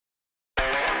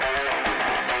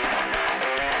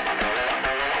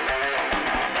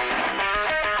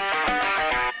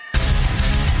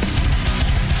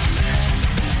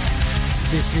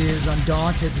This is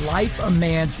Undaunted Life a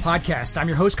Man's podcast. I'm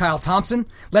your host, Kyle Thompson.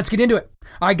 Let's get into it.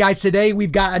 All right, guys, today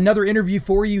we've got another interview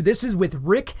for you. This is with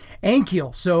Rick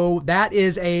Ankiel. So that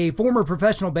is a former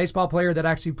professional baseball player that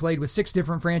actually played with 6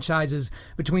 different franchises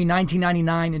between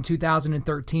 1999 and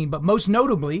 2013. But most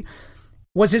notably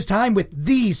was his time with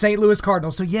the St. Louis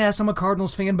Cardinals. So yes, I'm a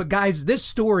Cardinals fan, but guys, this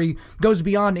story goes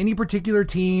beyond any particular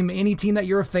team, any team that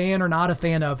you're a fan or not a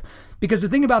fan of. Because the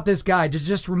thing about this guy, to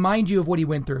just remind you of what he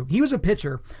went through, he was a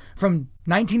pitcher from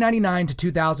 1999 to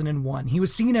 2001. He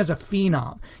was seen as a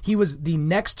phenom. He was the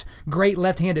next great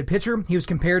left-handed pitcher. He was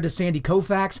compared to Sandy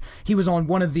Koufax. He was on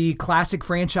one of the classic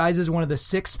franchises, one of the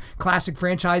 6 classic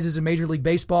franchises in Major League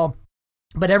Baseball.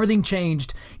 But everything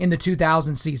changed in the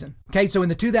 2000 season. Okay, so in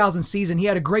the 2000 season, he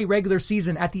had a great regular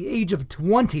season. At the age of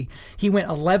 20, he went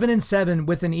 11-7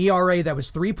 with an ERA that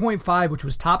was 3.5, which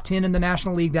was top 10 in the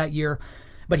National League that year.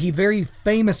 But he very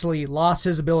famously lost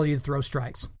his ability to throw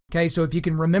strikes. Okay, so if you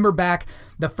can remember back,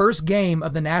 the first game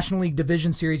of the National League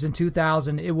Division Series in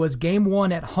 2000, it was game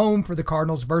 1 at home for the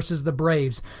Cardinals versus the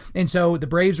Braves. And so the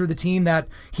Braves were the team that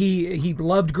he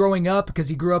loved growing up because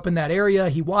he grew up in that area.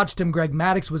 He watched him. Greg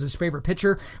Maddux was his favorite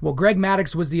pitcher. Well, Greg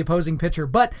Maddux was the opposing pitcher,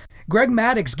 but Greg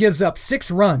Maddux gives up 6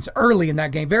 runs early in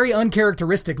that game, very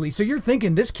uncharacteristically. So you're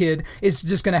thinking this kid is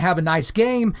just going to have a nice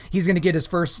game. He's going to get his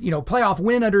first, playoff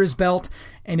win under his belt,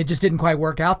 and it just didn't quite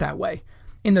work out that way.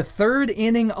 In the 3rd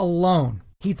inning alone,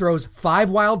 he throws 5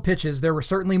 wild pitches. There were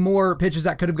certainly more pitches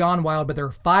that could have gone wild, but there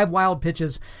were 5 wild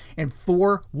pitches and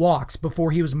 4 walks before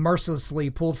he was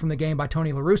mercilessly pulled from the game by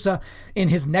Tony La Russa. In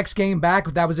his next game back,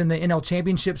 that was in the NL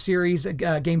Championship Series,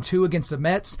 game 2 against the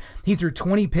Mets, he threw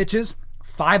 20 pitches.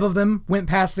 5 of them went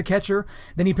past the catcher.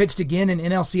 Then he pitched again in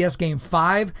NLCS Game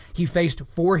 5. He faced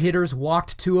 4 hitters,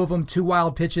 walked 2 of them, 2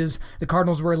 wild pitches. The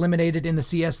Cardinals were eliminated in the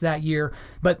CS that year,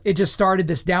 but it just started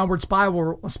this downward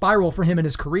spiral for him in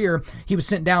his career. He was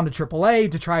sent down to AAA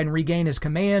to try and regain his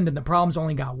command, and the problems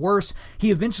only got worse.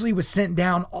 He eventually was sent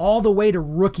down all the way to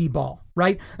rookie ball,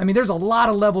 right? I mean, there's a lot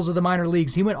of levels of the minor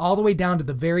leagues. He went all the way down to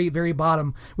the very, very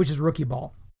bottom, which is rookie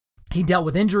ball. He dealt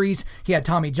with injuries. He had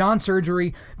Tommy John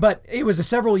surgery, but it was a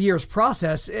several years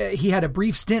process. He had a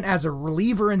brief stint as a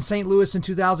reliever in St. Louis in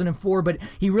 2004, but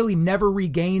he really never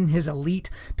regained his elite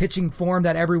pitching form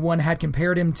that everyone had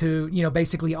compared him to,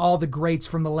 basically all the greats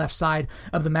from the left side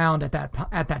of the mound at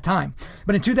that time.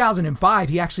 But in 2005,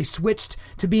 he actually switched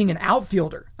to being an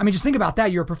outfielder. I mean, just think about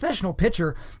that. You're a professional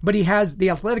pitcher, but he has the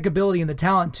athletic ability and the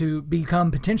talent to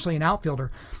become potentially an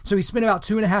outfielder. So he spent about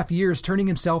 2.5 years turning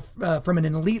himself from an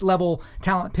elite level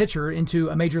talent pitcher into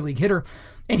a major league hitter,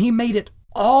 and he made it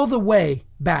all the way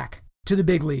back to the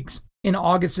big leagues in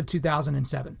August of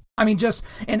 2007. I mean, just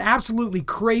an absolutely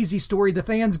crazy story. The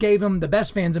fans gave him, the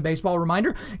best fans in baseball,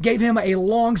 reminder, gave him a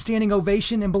long-standing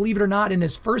ovation, and believe it or not, in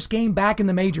his first game back in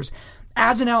the majors,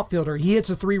 as an outfielder, he hits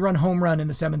a 3-run home run in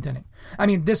the 7th inning. I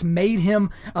mean, this made him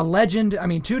a legend. I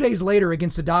mean, 2 days later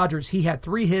against the Dodgers, he had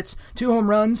 3 hits, 2 home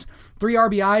runs, 3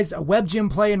 RBIs, a web gem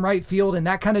play in right field, and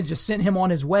that kind of just sent him on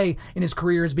his way in his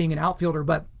career as being an outfielder.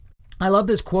 But I love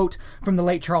this quote from the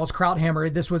late Charles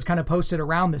Krauthammer. This was kind of posted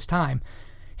around this time.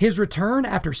 His return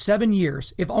after 7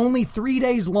 years, if only 3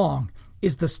 days long,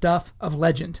 is the stuff of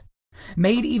legend.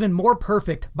 Made even more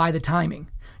perfect by the timing.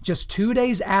 Just 2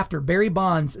 days after Barry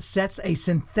Bonds sets a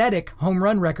synthetic home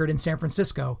run record in San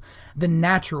Francisco, the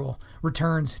natural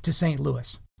returns to St.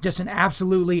 Louis. Just an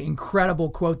absolutely incredible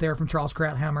quote there from Charles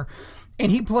Krauthammer.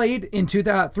 And he played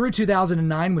through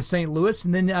 2009 with St. Louis,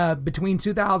 and then between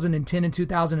 2010 and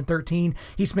 2013,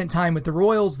 he spent time with the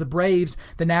Royals, the Braves,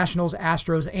 the Nationals,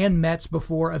 Astros, and Mets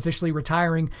before officially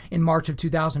retiring in March of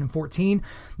 2014.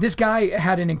 This guy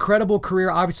had an incredible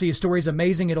career. Obviously, his story is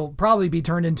amazing. It'll probably be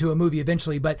turned into a movie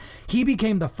eventually, but he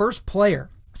became the first player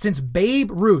since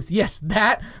Babe Ruth, yes,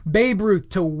 that Babe Ruth,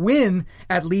 to win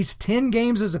at least 10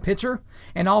 games as a pitcher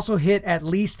and also hit at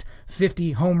least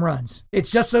 50 home runs.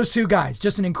 It's just those 2 guys,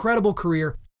 just an incredible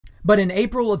career. But in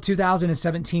April of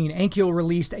 2017, Ankiel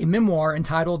released a memoir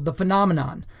entitled The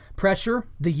Phenomenon, Pressure,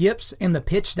 the Yips, and the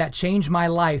Pitch That Changed My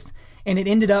Life. And it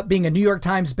ended up being a New York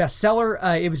Times bestseller.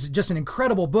 It was just an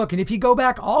incredible book. And if you go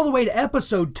back all the way to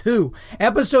episode 2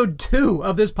 of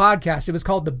this podcast, it was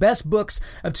called The Best Books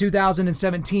of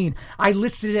 2017. I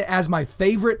listed it as my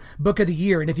favorite book of the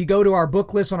year. And if you go to our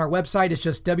book list on our website, it's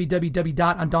just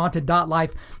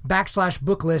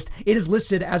www.undaunted.life/book list. It is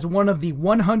listed as one of the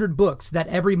 100 books that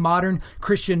every modern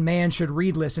Christian man should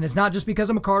read list. And it's not just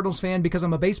because I'm a Cardinals fan, because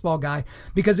I'm a baseball guy,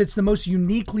 because it's the most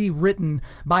uniquely written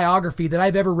biography that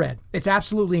I've ever read. It's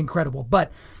absolutely incredible.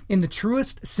 But in the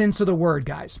truest sense of the word,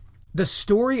 guys, the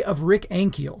story of Rick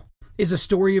Ankiel is a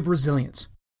story of resilience.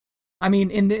 I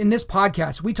mean, in this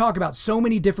podcast, we talk about so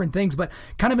many different things, but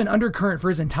kind of an undercurrent for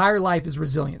his entire life is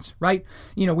resilience, right?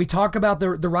 You know, we talk about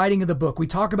the writing of the book. We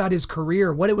talk about his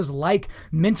career, what it was like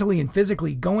mentally and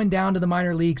physically going down to the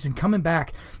minor leagues and coming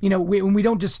back. You know, when we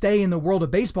don't just stay in the world of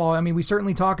baseball, I mean, we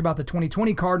certainly talk about the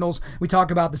 2020 Cardinals. We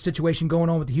talk about the situation going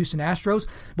on with the Houston Astros,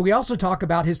 but we also talk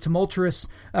about his tumultuous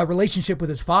relationship with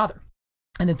his father,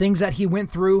 and the things that he went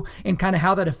through and kind of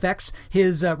how that affects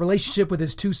his relationship with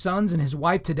his two sons and his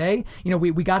wife today. You know,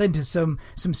 we got into some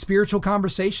spiritual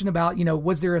conversation about, you know,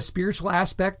 was there a spiritual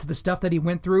aspect to the stuff that he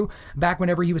went through back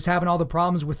whenever he was having all the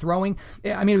problems with throwing?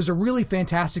 I mean, it was a really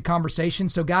fantastic conversation.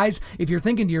 So guys, if you're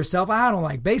thinking to yourself, I don't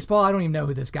like baseball, I don't even know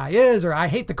who this guy is, or I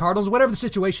hate the Cardinals, whatever the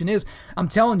situation is, I'm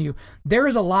telling you, there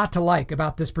is a lot to like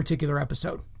about this particular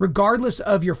episode. Regardless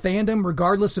of your fandom,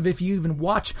 regardless of if you even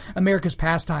watch America's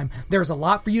Pastime, there's a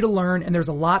lot for you to learn, and there's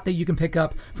a lot that you can pick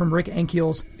up from Rick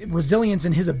Ankiel's resilience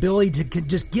and his ability to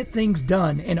just get things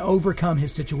done and overcome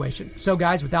his situation. So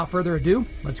guys, without further ado,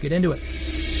 let's get into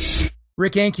it.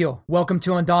 Rick Ankiel, welcome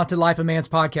to Undaunted Life of Man's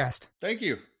podcast. Thank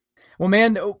you. Well,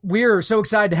 man, we're so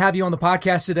excited to have you on the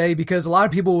podcast today because a lot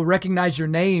of people will recognize your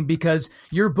name because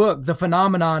your book, The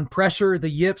Phenomenon, Pressure, the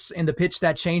Yips, and the Pitch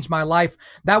That Changed My Life,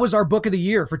 that was our book of the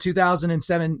year for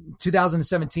 2017.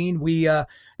 That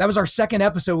was our second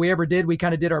episode we ever did. We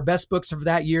kind of did our best books of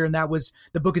that year, and that was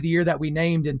the book of the year that we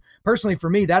named. And personally, for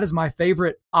me, that is my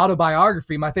favorite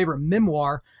autobiography, my favorite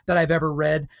memoir that I've ever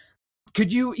read.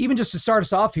 Could you, even just to start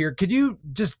us off here, could you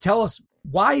just tell us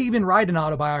why even write an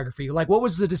autobiography? Like, what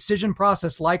was the decision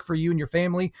process like for you and your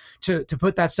family to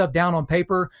put that stuff down on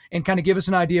paper, and kind of give us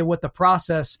an idea what the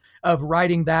process of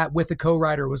writing that with a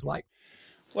co-writer was like?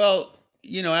 Well,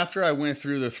 you know, after I went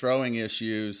through the throwing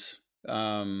issues,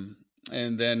 and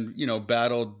then, you know,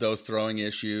 battled those throwing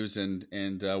issues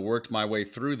and worked my way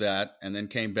through that, and then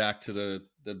came back to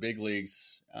the big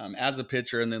leagues as a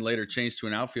pitcher, and then later changed to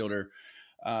an outfielder.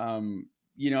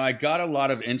 You know, I got a lot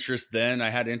of interest then. I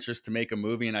had interest to make a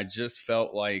movie, and I just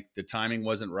felt like the timing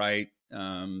wasn't right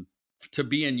to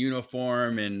be in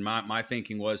uniform. And my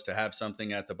thinking was to have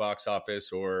something at the box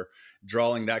office or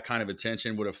drawing that kind of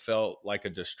attention would have felt like a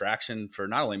distraction for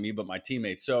not only me, but my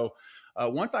teammates. So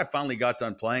once I finally got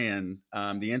done playing,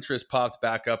 the interest popped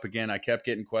back up again. I kept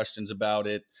getting questions about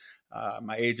it.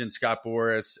 My agent, Scott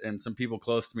Boras, and some people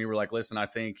close to me were like, listen, I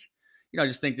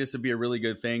just think this would be a really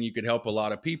good thing. You could help a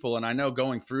lot of people. And I know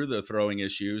going through the throwing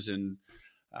issues and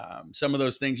some of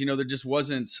those things, you know, there just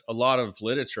wasn't a lot of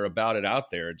literature about it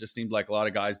out there. It just seemed like a lot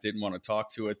of guys didn't want to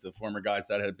talk to it, the former guys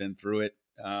that had been through it.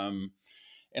 And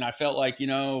I felt like, you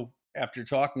know, after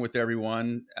talking with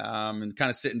everyone and kind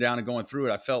of sitting down and going through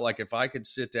it, I felt like if I could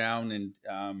sit down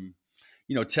and,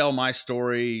 you know, tell my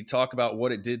story, talk about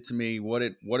what it did to me, what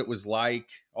it was like,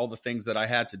 all the things that I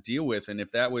had to deal with. And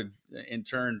if that would in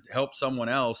turn help someone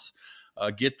else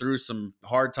get through some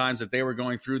hard times that they were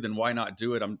going through, then why not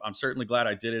do it? I'm certainly glad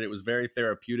I did it. It was very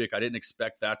therapeutic. I didn't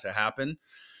expect that to happen.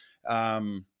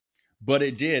 But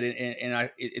it did. And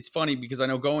it's funny because I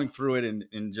know going through it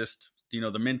and just, you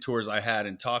know, the mentors I had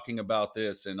and talking about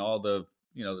this and all the,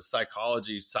 you know, the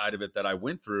psychology side of it that I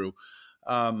went through,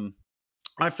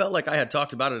 I felt like I had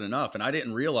talked about it enough, and I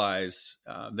didn't realize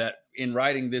that in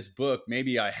writing this book,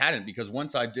 maybe I hadn't, because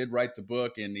once I did write the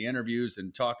book and the interviews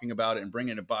and talking about it and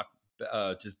bringing it back,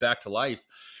 just back to life,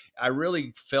 I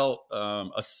really felt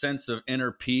a sense of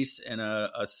inner peace and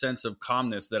a sense of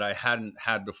calmness that I hadn't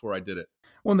had before I did it.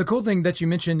 Well, and the cool thing that you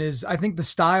mentioned is I think the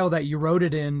style that you wrote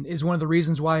it in is one of the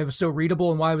reasons why it was so readable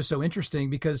and why it was so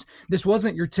interesting, because this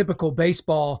wasn't your typical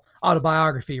baseball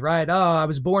autobiography, right? Oh, I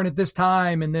was born at this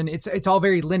time, and then it's all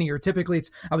very linear. Typically, it's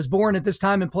I was born at this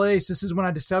time and place. This is when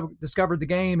I discovered the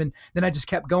game, and then I just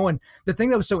kept going. The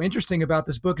thing that was so interesting about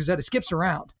this book is that it skips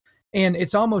around. And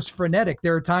it's almost frenetic.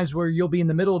 There are times where you'll be in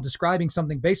the middle of describing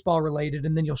something baseball related,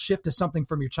 and then you'll shift to something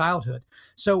from your childhood.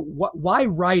 So why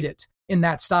write it in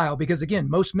that style? Because again,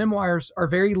 most memoirs are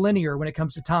very linear when it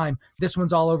comes to time. This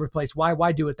one's all over the place.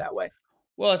 Why do it that way?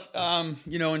 Well,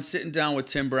 you know, in sitting down with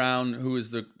Tim Brown, who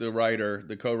is the writer,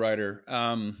 the co-writer,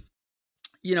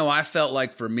 you know, I felt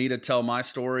like for me to tell my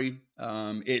story,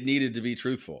 it needed to be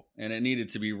truthful and it needed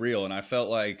to be real. And I felt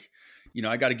like, you know,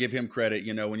 I got to give him credit.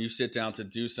 You know, when you sit down to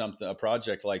do a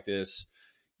project like this,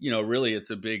 you know, really it's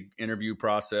a big interview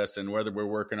process. And whether we're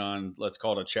working on, let's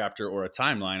call it a chapter or a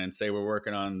timeline, and say we're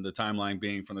working on the timeline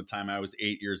being from the time I was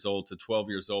 8 years old to 12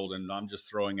 years old, and I'm just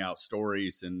throwing out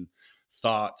stories and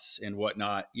thoughts and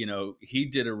whatnot, you know, he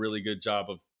did a really good job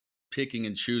of picking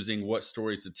and choosing what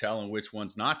stories to tell and which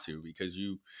ones not to, because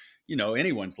you know,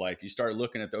 anyone's life, you start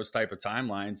looking at those type of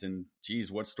timelines and geez,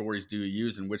 what stories do you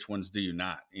use and which ones do you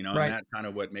not, you know, right. And that kind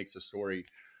of what makes a story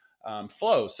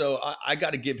flow. So I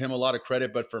got to give him a lot of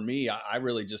credit. But for me, I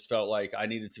really just felt like I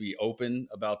needed to be open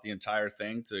about the entire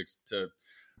thing to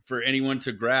for anyone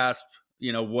to grasp,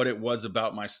 what it was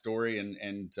about my story.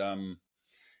 And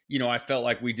I felt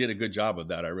like we did a good job of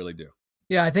that. I really do.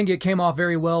 Yeah, I think it came off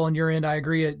very well on your end. I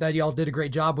agree that y'all did a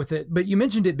great job with it. But you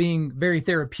mentioned it being very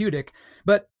therapeutic.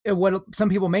 But what some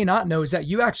people may not know is that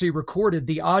you actually recorded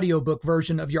the audiobook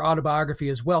version of your autobiography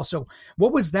as well. So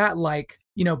what was that like,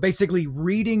 basically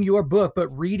reading your book, but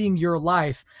reading your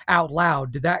life out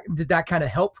loud? Did that kind of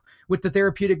help with the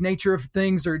therapeutic nature of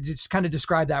things, or just kind of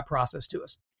describe that process to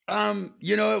us?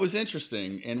 It was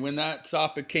interesting. And when that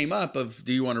topic came up of,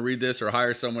 do you want to read this or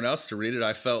hire someone else to read it?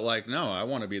 I felt like, no, I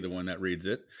want to be the one that reads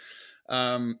it.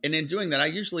 And in doing that, I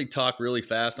usually talk really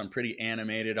fast. I'm pretty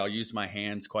animated. I'll use my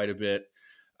hands quite a bit.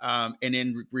 And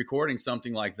in recording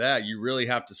something like that, you really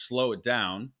have to slow it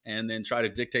down and then try to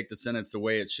dictate the sentence the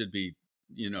way it should be,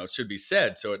 should be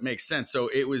said. So it makes sense. So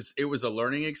it was a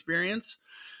learning experience.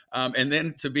 And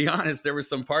then, to be honest, there were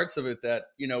some parts of it that,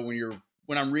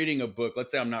 when I'm reading a book, let's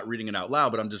say I'm not reading it out loud,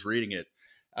 but I'm just reading it.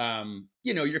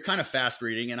 You're kind of fast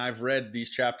reading, and I've read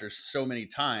these chapters so many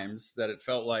times that it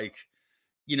felt like,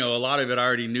 a lot of it I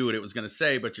already knew what it was going to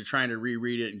say, but you're trying to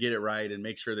reread it and get it right and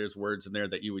make sure there's words in there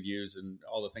that you would use and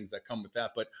all the things that come with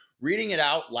that. But reading it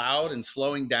out loud and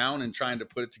slowing down and trying to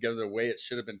put it together the way it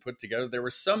should have been put together, there were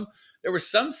some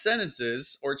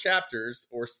sentences or chapters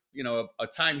or, a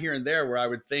time here and there where I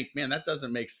would think, man, that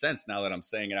doesn't make sense now that I'm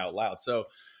saying it out loud. So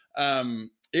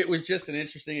it was just an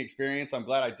interesting experience. I'm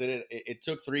glad I did it. It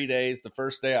took 3 days. The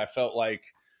first day I felt like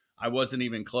I wasn't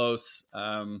even close.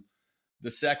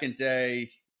 The second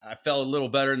day I felt a little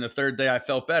better, and the third day I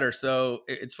felt better. So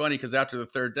it's funny because after the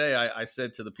third day, I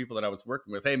said to the people that I was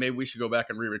working with, hey, maybe we should go back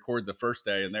and re-record the first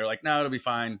day. And they're like, no, it'll be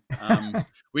fine.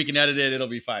 We can edit it. It'll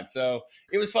be fine. So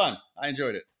it was fun. I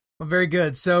enjoyed it. Well, very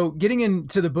good. So getting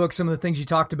into the book, some of the things you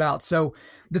talked about. So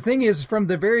the thing is, from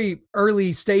the very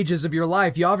early stages of your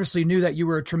life, you obviously knew that you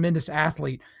were a tremendous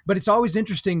athlete, but it's always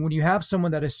interesting when you have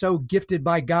someone that is so gifted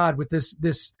by God with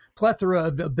this plethora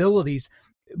of abilities,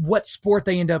 what sport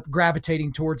they end up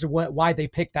gravitating towards, or why they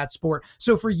pick that sport.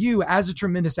 So for you, as a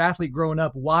tremendous athlete growing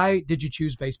up, why did you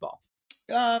choose baseball?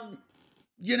 It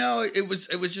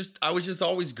was just, I was just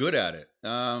always good at it.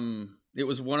 It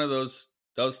was one of those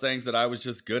things that I was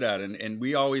just good at. And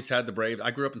we always had the Braves.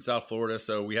 I grew up in South Florida,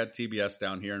 so we had TBS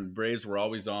down here, and Braves were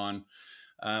always on.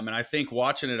 And I think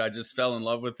watching it, I just fell in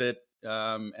love with it.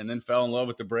 And then fell in love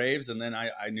with the Braves. And then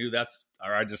I knew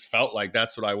I just felt like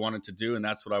that's what I wanted to do. And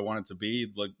that's what I wanted to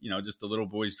be, like, just a little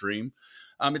boy's dream.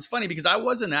 It's funny because I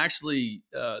wasn't actually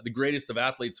the greatest of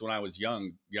athletes when I was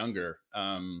younger.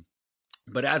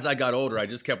 But as I got older, I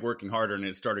just kept working harder, and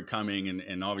it started coming.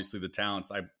 And obviously the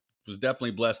talents, I was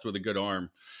definitely blessed with a good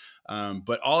arm.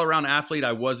 But all around athlete,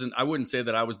 I wouldn't say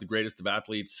that I was the greatest of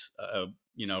athletes,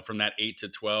 from that 8 to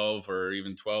 12 or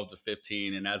even 12 to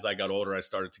 15. And as I got older, I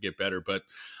started to get better, but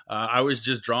I was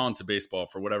just drawn to baseball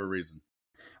for whatever reason.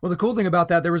 Well, the cool thing about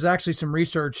that, there was actually some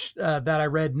research that I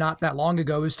read not that long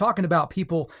ago. It was talking about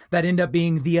people that end up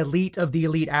being the elite of the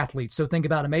elite athletes. So think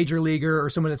about a major leaguer or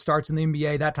someone that starts in the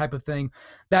NBA, that type of thing,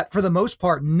 that for the most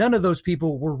part, none of those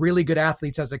people were really good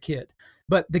athletes as a kid.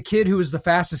 But the kid who was the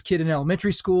fastest kid in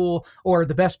elementary school or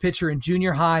the best pitcher in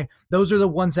junior high, those are the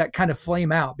ones that kind of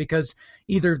flame out because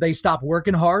either they stop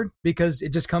working hard because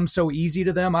it just comes so easy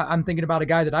to them. I'm thinking about a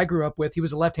guy that I grew up with. He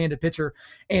was a left-handed pitcher,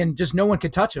 and just no one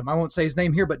could touch him. I won't say his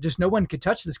name here, but just no one could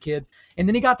touch this kid. And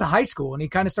then he got to high school, and he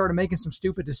kind of started making some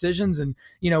stupid decisions and,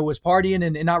 was partying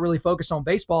and not really focused on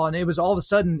baseball. And it was all of a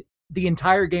sudden the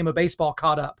entire game of baseball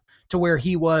caught up to where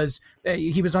he was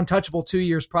untouchable 2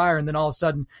 years prior. And then all of a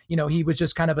sudden, he was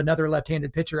just kind of another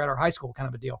left-handed pitcher at our high school kind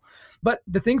of a deal. But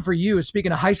the thing for you is,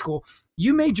 speaking of high school,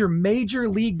 you made your major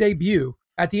league debut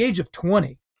at the age of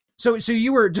 20. So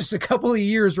you were just a couple of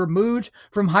years removed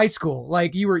from high school.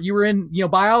 Like you were in,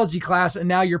 biology class, and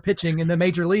now you're pitching in the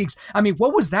major leagues. I mean,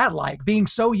 what was that like, being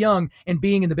so young and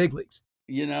being in the big leagues?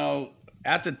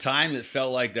 At the time, it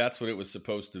felt like that's what it was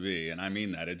supposed to be. And I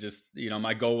mean that. It just,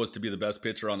 my goal was to be the best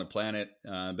pitcher on the planet,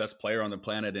 best player on the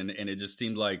planet. And it just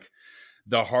seemed like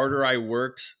the harder I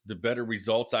worked, the better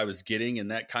results I was getting. And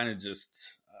that kind of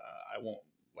just,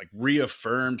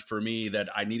 reaffirmed for me that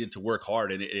I needed to work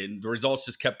hard. And the results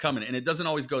just kept coming. And it doesn't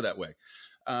always go that way.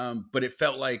 But it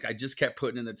felt like I just kept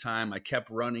putting in the time. I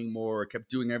kept running more, kept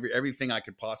doing everything I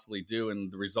could possibly do.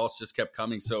 And the results just kept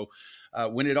coming. So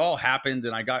when it all happened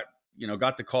and I got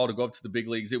the call to go up to the big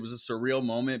leagues, it was a surreal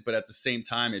moment, but at the same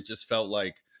time, it just felt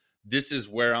like this is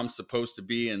where I'm supposed to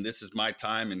be and this is my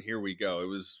time and here we go. It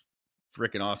was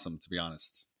freaking awesome, to be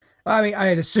honest. I mean,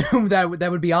 I'd assume that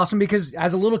would be awesome because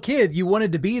as a little kid, you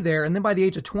wanted to be there. And then by the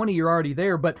age of 20, you're already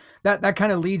there. But that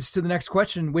kind of leads to the next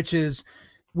question, which is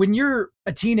when you're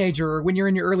a teenager or when you're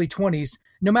in your early 20s,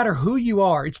 no matter who you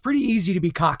are, it's pretty easy to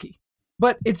be cocky.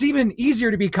 But it's even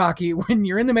easier to be cocky when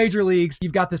you're in the major leagues.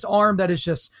 You've got this arm that is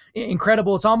just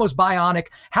incredible. It's almost bionic.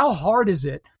 How hard is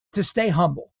it to stay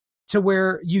humble, to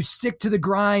where you stick to the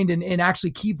grind and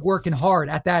actually keep working hard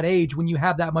at that age when you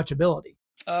have that much ability?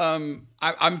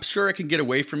 I'm sure it can get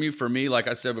away from you. For me, like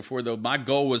I said before, though, my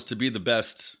goal was to be the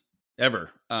best ever.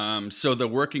 So the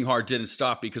working hard didn't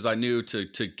stop because I knew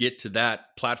to get to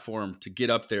that platform, to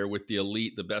get up there with the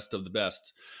elite, the best of the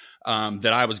best,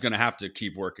 that I was going to have to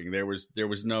keep working. There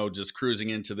was no just cruising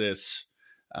into this,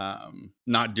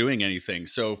 not doing anything.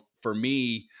 So for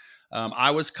me,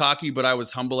 I was cocky, but I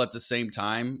was humble at the same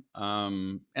time.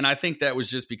 And I think that was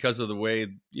just because of the way,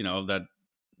 that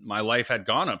my life had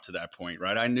gone up to that point,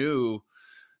 right? I knew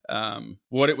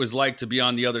what it was like to be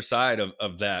on the other side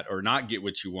of that, or not get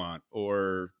what you want,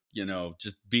 or,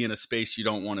 just be in a space you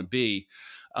don't want to be.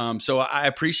 So I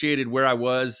appreciated where I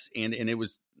was. And it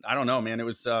was, I don't know, man, it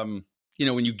was,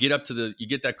 when you get you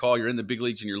get that call, you're in the big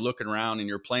leagues and you're looking around and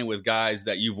you're playing with guys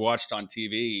that you've watched on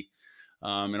TV.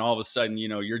 And all of a sudden,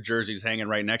 your jersey's hanging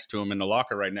right next to him and the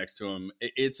locker right next to him.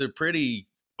 It's a pretty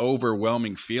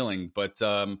overwhelming feeling. But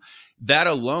that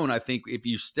alone, I think if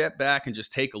you step back and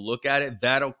just take a look at it,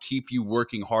 that'll keep you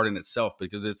working hard in itself,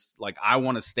 because it's like, I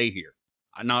want to stay here.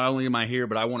 Not only am I here,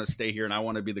 but I want to stay here and I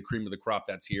want to be the cream of the crop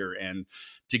that's here. And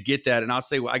to get that, and I'll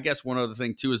say, well, I guess one other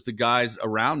thing too, is the guys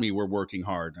around me were working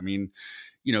hard. I mean,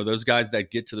 those guys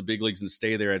that get to the big leagues and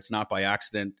stay there, it's not by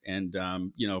accident. And,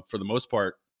 for the most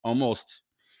part, almost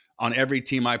on every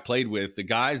team I played with, the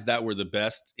guys that were the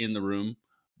best in the room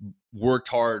worked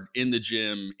hard in the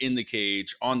gym, in the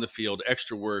cage, on the field,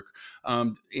 extra work.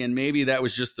 And maybe that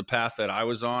was just the path that I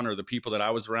was on, or the people that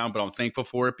I was around, but I'm thankful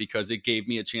for it because it gave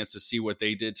me a chance to see what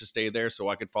they did to stay there so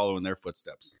I could follow in their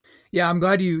footsteps. Yeah, I'm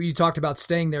glad you talked about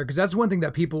staying there, because that's one thing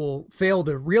that people fail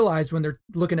to realize when they're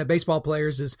looking at baseball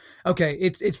players is, okay,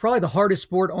 it's probably the hardest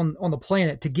sport on the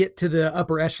planet to get to the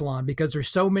upper echelon, because there's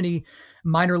so many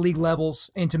minor league levels,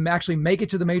 and to actually make it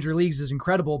to the major leagues is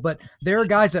incredible. But there are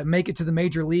guys that make it to the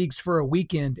major leagues for a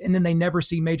weekend and then they never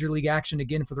see major league action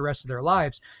again for the rest of their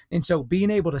lives. And so being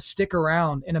able to stick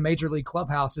around in a major league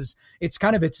clubhouse it's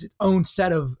kind of its own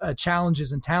set of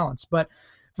challenges and talents. But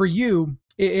for you,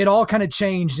 it all kind of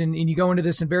changed, and you go into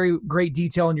this in very great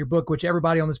detail in your book, which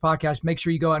everybody on this podcast, make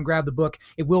sure you go out and grab the book.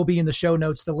 It will be in the show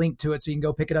notes, the link to it, so you can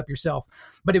go pick it up yourself.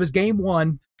 But it was game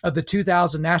 1 of the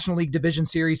 2000 National League Division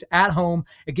Series at home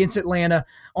against Atlanta.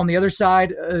 On the other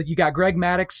side, you got Greg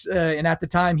Maddux, and at the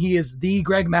time, he is the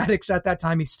Greg Maddux at that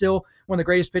time. He's still one of the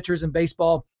greatest pitchers in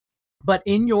baseball. But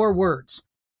in your words,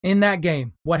 in that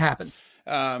game, what happened?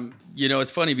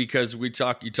 It's funny because you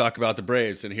talk about the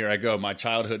Braves, and here I go, my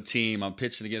childhood team. I'm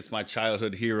pitching against my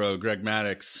childhood hero, Greg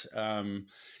Maddux.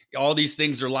 All these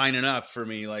things are lining up for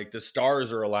me. Like the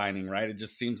stars are aligning, right? It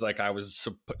just seems like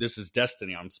this is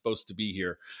destiny. I'm supposed to be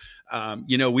here.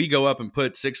 We go up and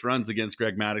put 6 runs against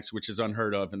Greg Maddux, which is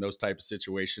unheard of in those type of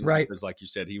situations. Right. Because like you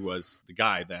said, he was the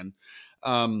guy then.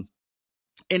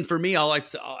 And for me, I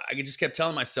just kept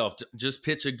telling myself, just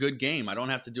pitch a good game. I don't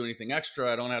have to do anything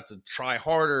extra. I don't have to try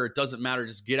harder. It doesn't matter.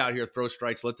 Just get out here, throw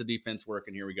strikes, let the defense work,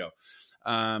 and here we go.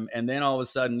 And then all of a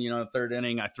sudden, the third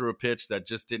inning, I threw a pitch that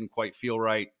just didn't quite feel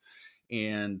right.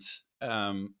 And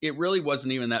it really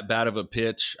wasn't even that bad of a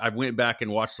pitch. I went back and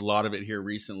watched a lot of it here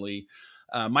recently.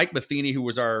 Mike Matheny, who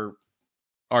was our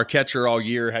catcher all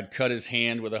year, had cut his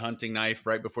hand with a hunting knife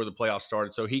right before the playoffs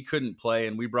started, so he couldn't play.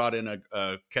 And we brought in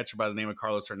a catcher by the name of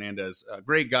Carlos Hernandez, a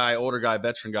great guy, older guy,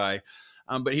 veteran guy.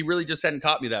 But he really just hadn't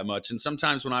caught me that much. And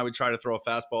sometimes when I would try to throw a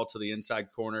fastball to the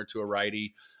inside corner to a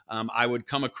righty,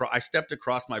 I stepped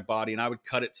across my body and I would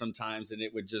cut it sometimes, and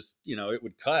it would just, it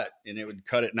would cut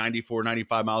at 94,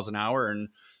 95 miles an hour, and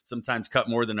sometimes cut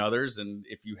more than others. And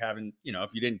if you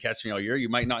didn't catch me all year, you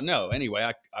might not know. Anyway,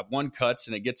 I one cuts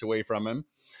and it gets away from him.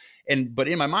 But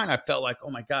in my mind, I felt like,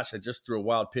 oh my gosh, I just threw a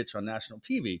wild pitch on national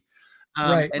TV.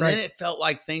 Then it felt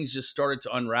like things just started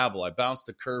to unravel. I bounced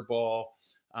a curveball.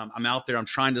 I'm out there. I'm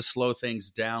trying to slow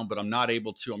things down, but I'm not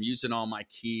able to. I'm using all my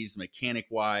keys, mechanic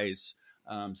wise,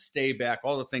 stay back,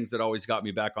 all the things that always got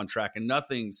me back on track, and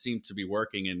nothing seemed to be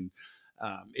working. And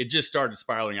it just started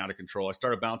spiraling out of control. I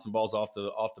started bouncing balls off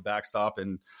the backstop,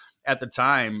 and at the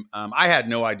time, I had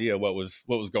no idea what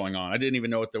was going on. I didn't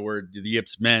even know what the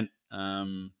yips meant.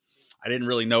 I didn't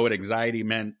really know what anxiety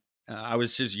meant. I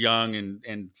was just young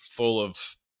and full of,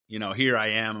 here I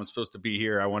am. I'm supposed to be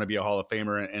here. I want to be a Hall of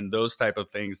Famer and those type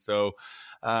of things. So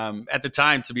at the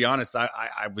time, to be honest,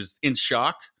 I was in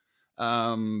shock.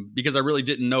 because I really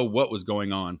didn't know what was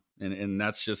going on. And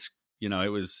that's just,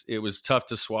 it was tough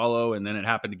to swallow. And then it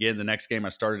happened again. The next game I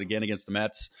started again against the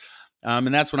Mets.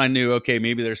 And that's when I knew, okay,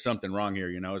 maybe there's something wrong here.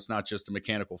 It's not just a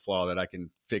mechanical flaw that I can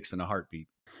fix in a heartbeat.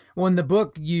 Well, in the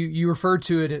book, you referred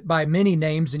to it by many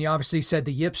names, and you obviously said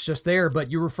the yips just there,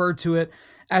 but you referred to it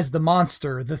as the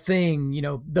monster, the thing,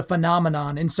 the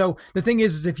phenomenon. And so the thing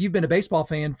is if you've been a baseball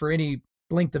fan for any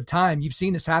length of time, you've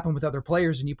seen this happen with other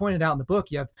players. And you pointed out in the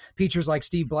book, you have pitchers like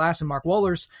Steve Blass and Mark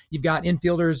Wohlers. You've got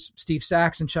infielders, Steve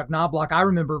Sachs and Chuck Knobloch. I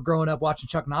remember growing up watching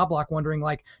Chuck Knobloch wondering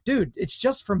like, dude, it's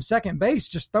just from second base.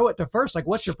 Just throw it to first. Like,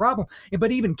 what's your problem?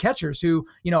 But even catchers who,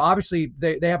 obviously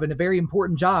they have a very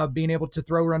important job being able to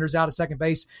throw runners out at second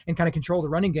base and kind of control the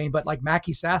running game. But like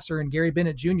Mackey Sasser and Gary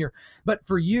Bennett Jr. But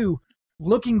for you,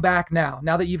 looking back now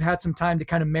that you've had some time to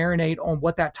kind of marinate on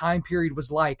what that time period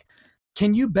was like,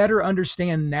 can you better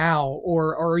understand now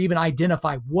or even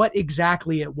identify what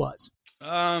exactly it was?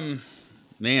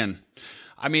 Man,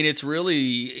 I mean, it's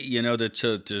really,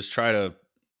 to just try to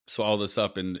swallow this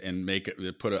up and make it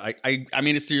I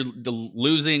mean, it's the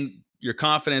losing, your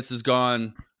confidence is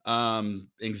gone.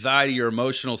 Anxiety, your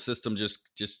emotional system,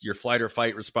 just your flight or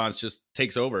fight response just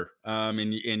takes over.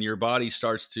 And your body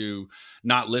starts to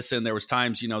not listen. There was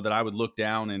times, that I would look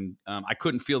down and, I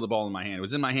couldn't feel the ball in my hand. It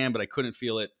was in my hand, but I couldn't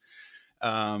feel it.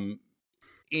 And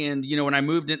when I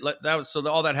moved in,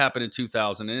 all that happened in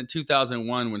 2000, and in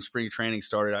 2001, when spring training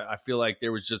started, I feel like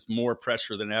there was just more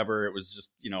pressure than ever. It was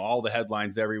just, all the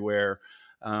headlines everywhere.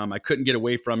 I couldn't get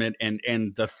away from it.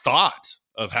 And the thought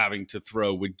of having to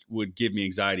throw would give me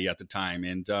anxiety at the time.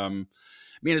 And,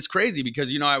 it's crazy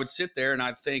because, I would sit there and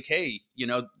I'd think, hey,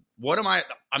 what am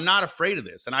I'm not afraid of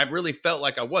this. And I really felt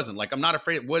like I wasn't. Like, I'm not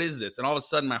afraid. What is this? And all of a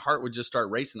sudden my heart would just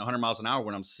start racing 100 miles an hour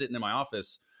when I'm sitting in my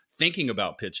office thinking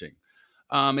about pitching.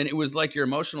 And it was like your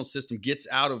emotional system gets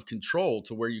out of control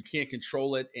to where you can't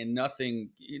control it, and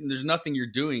there's nothing you're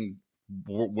doing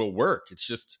will work. It's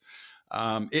just,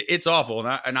 it's awful.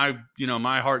 And I,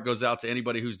 my heart goes out to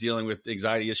anybody who's dealing with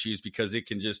anxiety issues because it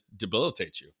can just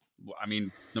debilitate you. I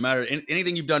mean, no matter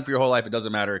anything you've done for your whole life, it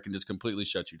doesn't matter. It can just completely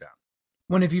shut you down.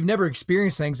 When if you've never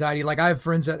experienced anxiety, like I have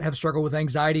friends that have struggled with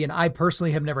anxiety, and I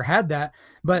personally have never had that,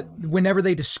 but whenever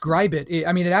they describe it, it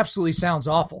absolutely sounds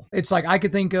awful. It's like I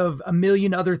could think of a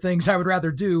million other things I would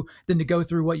rather do than to go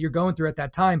through what you're going through at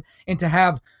that time, and to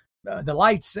have the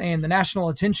lights and the national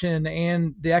attention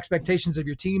and the expectations of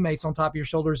your teammates on top of your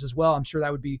shoulders as well. I'm sure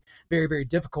that would be very, very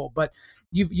difficult. But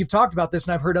you've talked about this,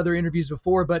 and I've heard other interviews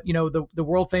before, but the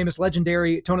world famous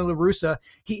legendary Tony La Russa,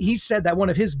 he said that one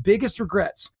of his biggest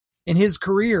regrets in his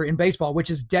career in baseball,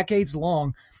 which is decades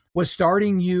long, was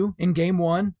starting you in game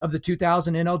one of the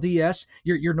 2000 NLDS.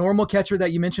 Your normal catcher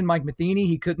that you mentioned, Mike Matheny,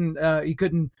 he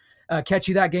couldn't catch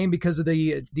you that game because of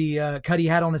the cut he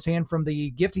had on his hand from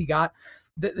the gift he got.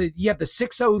 You have the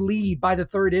 6-0 lead by the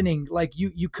third inning. Like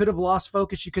you could have lost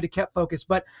focus, you could have kept focus.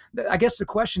 But I guess the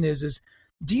question is,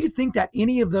 do you think that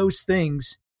any of those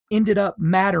things ended up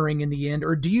mattering in the end?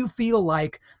 Or do you feel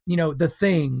like, the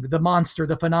thing, the monster,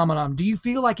 the phenomenon, do you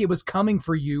feel like it was coming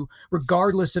for you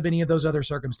regardless of any of those other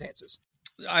circumstances?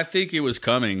 I think it was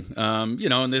coming,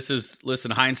 and this is,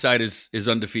 listen, hindsight is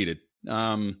undefeated.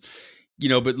 But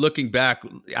looking back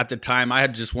at the time, I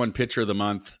had just one pitcher of the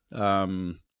month,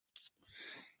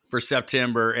 for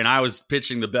September, and I was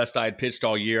pitching the best I had pitched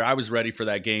all year. I was ready for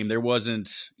that game. There wasn't,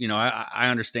 I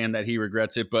understand that he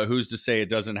regrets it, but who's to say it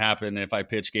doesn't happen if I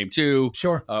pitch game 2,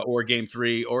 sure, or game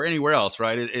 3, or anywhere else,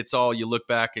 right? It's all, you look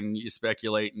back and you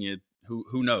speculate, and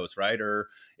who knows, right? Or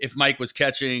if Mike was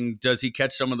catching, does he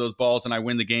catch some of those balls and I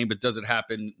win the game, but does it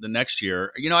happen the next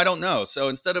year? I don't know. So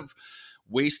instead of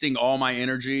wasting all my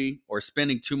energy or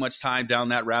spending too much time down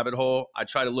that rabbit hole, I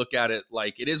try to look at it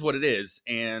like it is what it is,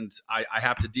 and I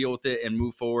have to deal with it and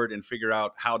move forward and figure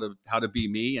out how to be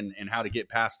me and how to get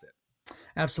past it.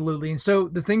 Absolutely. And so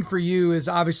the thing for you is,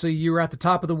 obviously you were at the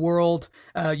top of the world.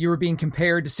 You were being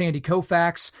compared to Sandy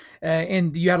Koufax,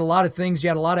 and you had a lot of things, you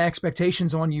had a lot of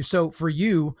expectations on you. So for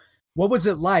you, what was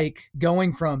it like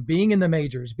going from being in the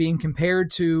majors, being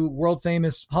compared to world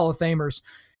famous Hall of Famers,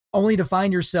 only to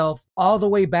find yourself all the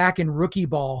way back in rookie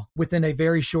ball within a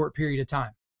very short period of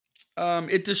time?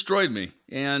 It destroyed me.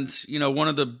 And, one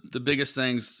of the biggest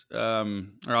things, or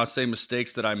I'll say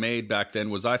mistakes that I made back then,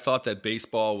 was I thought that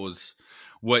baseball was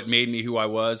what made me who I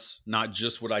was, not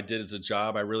just what I did as a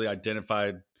job. I really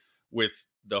identified with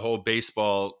the whole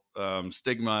baseball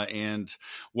stigma. And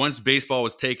once baseball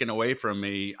was taken away from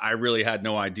me, I really had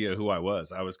no idea who I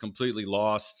was. I was completely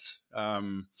lost.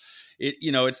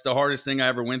 It's the hardest thing I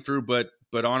ever went through, but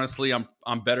honestly,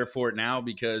 I'm better for it now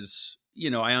because,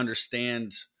 I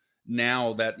understand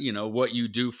now that, what you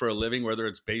do for a living, whether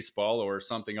it's baseball or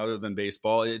something other than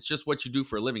baseball, it's just what you do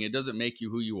for a living. It doesn't make you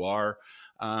who you are.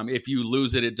 If you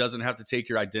lose it, it doesn't have to take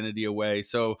your identity away.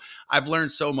 So I've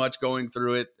learned so much going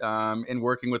through it, and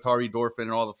working with Harvey Dorfman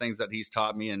and all the things that he's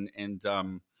taught me. And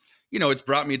it's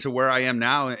brought me to where I am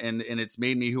now, and it's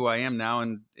made me who I am now.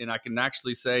 And I can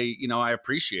actually say, I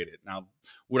appreciate it. Now,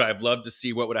 would I have loved to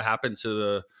see what would have happened to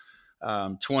the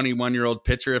 21-year-old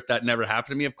pitcher if that never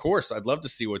happened to me? Of course, I'd love to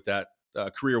see what that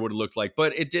career would have looked like,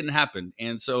 but it didn't happen.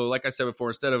 And so, like I said before,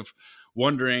 instead of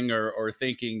wondering or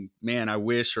thinking, man, I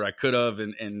wish, or I could have,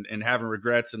 and having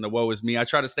regrets and the woe is me, I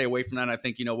try to stay away from that. And I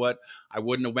think, you know what, I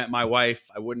wouldn't have met my wife.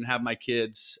 I wouldn't have my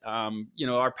kids.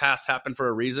 Our past happened for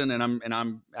a reason,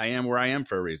 and I am where I am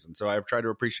for a reason. So I've tried to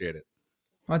appreciate it.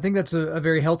 I think that's a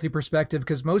very healthy perspective,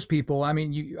 because most people,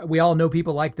 we all know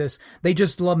people like this. They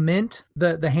just lament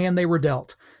the hand they were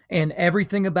dealt, and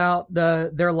everything about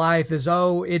their life is,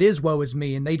 it is woe is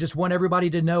me. And they just want everybody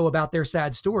to know about their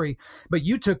sad story. But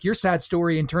you took your sad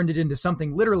story and turned it into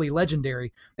something literally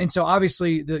legendary. And so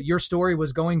obviously your story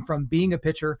was going from being a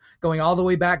pitcher, going all the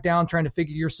way back down, trying to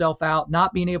figure yourself out,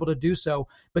 not being able to do so,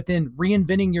 but then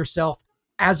reinventing yourself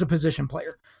as a position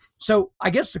player. So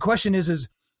I guess the question is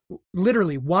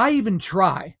literally, why even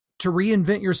try to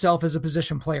reinvent yourself as a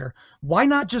position player? Why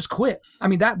not just quit?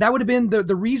 That would have been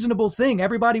the reasonable thing.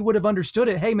 Everybody would have understood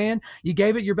it. Hey man, you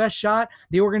gave it your best shot.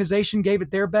 The organization gave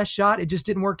it their best shot. It just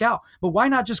didn't work out. But why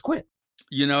not just quit?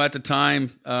 At the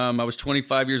time, I was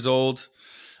 25 years old.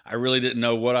 I really didn't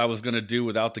know what I was going to do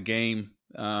without the game,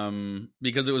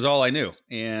 because it was all I knew.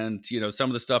 And, some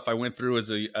of the stuff I went through as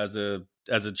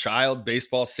a child,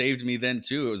 baseball saved me then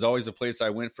too. It was always a place I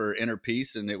went for inner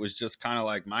peace, and it was just kind of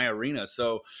like my arena.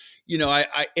 So,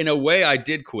 I in a way I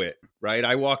did quit, right?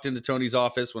 I walked into Tony's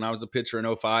office when I was a pitcher in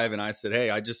 2005, and I said, hey,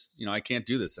 I just, I can't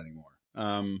do this anymore.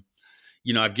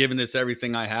 I've given this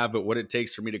everything I have, but what it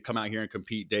takes for me to come out here and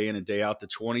compete day in and day out, the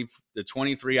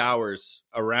 23 hours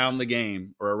around the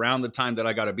game, or around the time that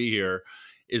I got to be here,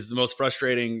 is the most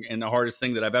frustrating and the hardest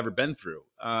thing that I've ever been through.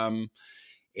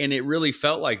 And it really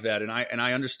felt like that. And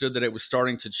I understood that it was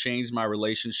starting to change my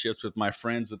relationships with my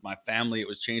friends, with my family. It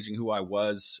was changing who I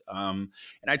was. And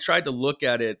I tried to look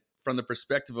at it from the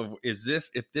perspective of,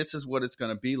 if this is what it's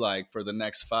going to be like for the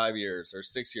next 5 years or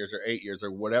 6 years or 8 years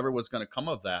or whatever was going to come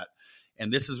of that,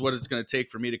 and this is what it's going to take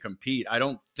for me to compete, I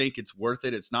don't think it's worth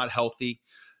it. It's not healthy.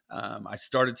 I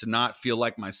started to not feel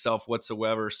like myself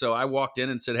whatsoever. So I walked in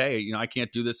and said, hey, I can't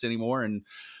do this anymore. And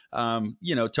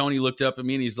Tony looked up at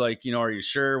me and he's like, are you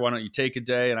sure? Why don't you take a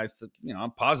day? And I said,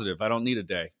 I'm positive. I don't need a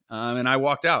day. And I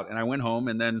walked out and I went home.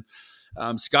 And then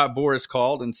Scott Boras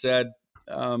called and said,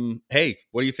 hey,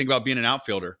 what do you think about being an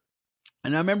outfielder?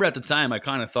 And I remember at the time, I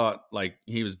kind of thought like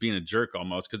he was being a jerk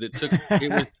almost, because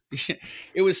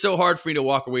it was so hard for me to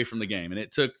walk away from the game. And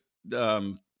it took,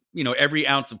 every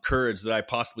ounce of courage that I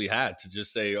possibly had to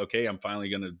just say, okay, I'm finally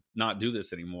going to not do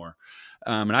this anymore.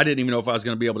 And I didn't even know if I was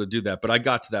going to be able to do that, but I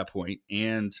got to that point.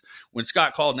 And when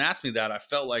Scott called and asked me that, I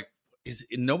felt like, is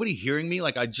nobody hearing me?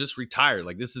 Like I just retired.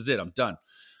 Like this is it. I'm done.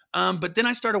 But then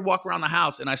I started walking around the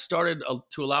house, and I started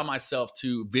to allow myself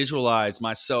to visualize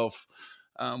myself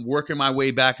working my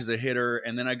way back as a hitter.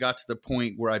 And then I got to the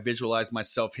point where I visualized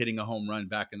myself hitting a home run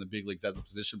back in the big leagues as a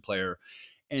position player.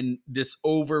 And this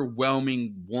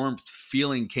overwhelming warmth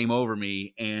feeling came over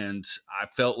me, and I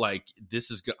felt like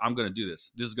I'm going to do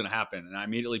this. This is going to happen. And I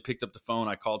immediately picked up the phone.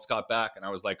 I called Scott back, and I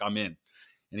was like, I'm in.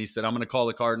 And he said, I'm going to call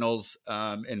the Cardinals,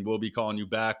 and we'll be calling you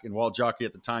back. And Walt Jockey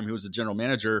at the time, who was the general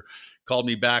manager, called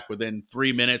me back within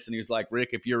 3 minutes, and he was like, Rick,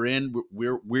 if you're in,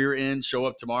 we're in. Show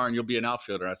up tomorrow, and you'll be an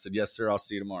outfielder. I said, yes, sir. I'll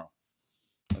see you tomorrow.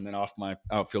 And then off my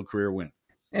outfield career went.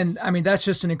 And that's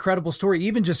just an incredible story.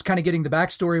 Even just kind of getting the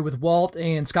backstory with Walt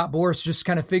and Scott Boras, just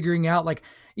kind of figuring out, like,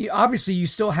 obviously you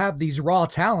still have these raw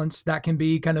talents that can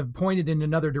be kind of pointed in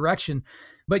another direction,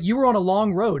 but you were on a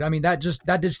long road.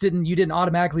 You didn't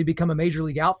automatically become a major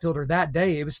league outfielder that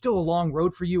day. It was still a long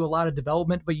road for you, a lot of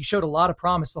development, but you showed a lot of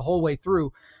promise the whole way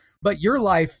through. But your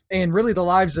life, and really the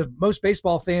lives of most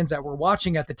baseball fans that were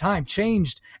watching at the time,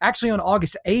 changed actually on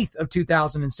August 8th of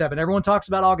 2007. Everyone talks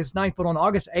about August 9th, but on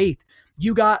August 8th,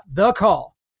 you got the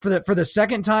call for the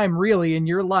second time really in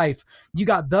your life. You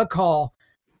got the call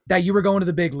that you were going to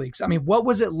the big leagues. What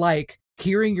was it like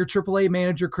hearing your AAA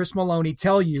manager, Chris Maloney,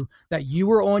 tell you that you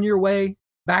were on your way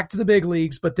back to the big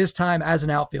leagues, but this time as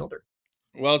an outfielder?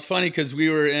 Well, it's funny because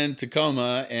we were in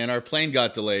Tacoma and our plane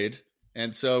got delayed.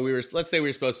 And so let's say we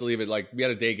were supposed to leave it, we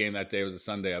had a day game that day. It was a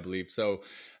Sunday, I believe. So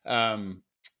the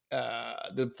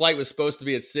flight was supposed to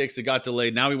be at 6:00. It got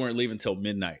delayed. Now we weren't leaving until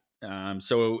midnight.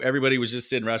 So everybody was just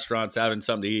sitting in restaurants having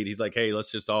something to eat. He's like, hey,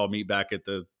 let's just all meet back at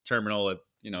the terminal at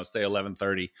say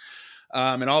 11:30.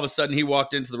 And all of a sudden he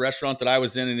walked into the restaurant that I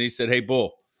was in and he said, "Hey,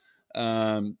 Bull,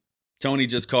 Tony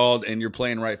just called and you're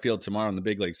playing right field tomorrow in the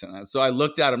big leagues." So I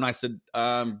looked at him and I said,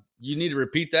 "You need to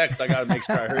repeat that because I got to make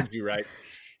sure I heard you right."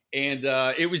 And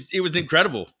it was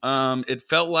incredible. It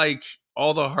felt like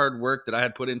all the hard work that I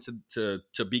had put into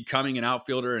to becoming an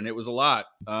outfielder, and it was a lot.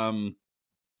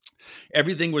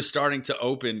 Everything was starting to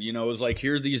open. It was like,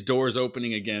 here's these doors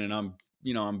opening again, and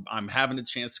I'm having a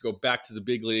chance to go back to the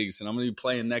big leagues, and I'm going to be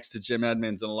playing next to Jim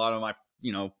Edmonds and a lot of my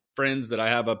friends that I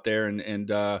have up there,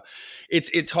 and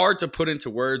it's hard to put into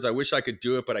words. I wish I could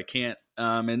do it, but I can't.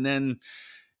 And then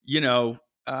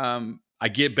I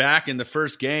get back in the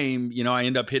first game. I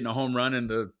end up hitting a home run in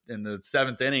the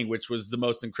seventh inning, which was the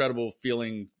most incredible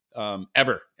feeling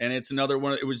ever. And it's another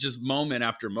one. It was just moment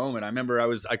after moment. I remember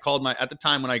I called at the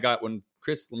time when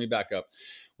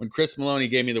Chris Maloney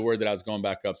gave me the word that I was going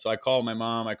back up. So I called my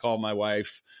mom, I called my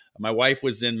wife. My wife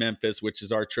was in Memphis, which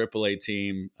is our AAA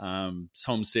team,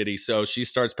 home city. So she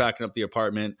starts packing up the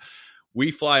apartment. We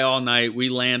fly all night. We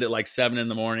land at like 7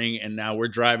 a.m. and now we're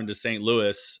driving to St.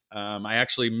 Louis. I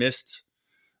actually missed,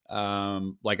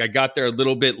 I got there a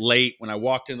little bit late. When I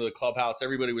walked into the clubhouse,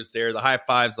 everybody was there. The high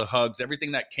fives, the hugs,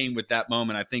 everything that came with that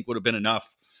moment, I think would have been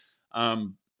enough.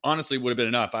 Honestly, would have been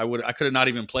enough. I could have not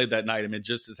even played that night. I mean,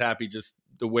 just as happy, just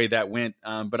the way that went.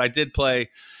 But I did play,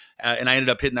 and I ended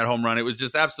up hitting that home run. It was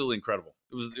just absolutely incredible.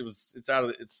 It's out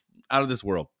of this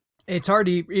world. It's hard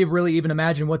to really even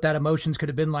imagine what that emotions could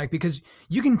have been like, because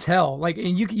you can tell,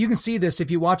 and you can see this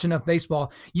if you watch enough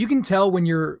baseball. You can tell when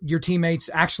your teammates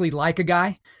actually like a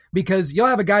guy, because you'll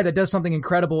have a guy that does something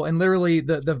incredible and literally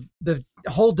the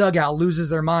whole dugout loses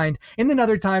their mind. And then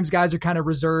other times guys are kind of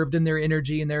reserved in their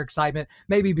energy and their excitement,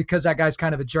 maybe because that guy's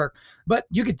kind of a jerk. But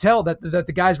you could tell that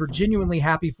the guys were genuinely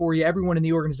happy for you. Everyone in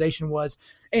the organization was.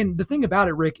 And the thing about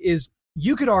it, Rick, is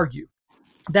you could argue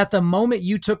that the moment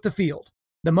you took the field,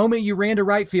 the moment you ran to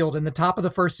right field in the top of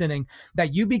the first inning,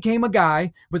 that you became a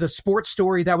guy with a sports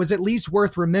story that was at least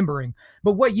worth remembering.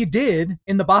 But what you did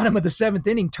in the bottom of the seventh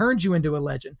inning turned you into a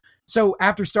legend. So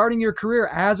after starting your career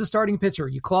as a starting pitcher,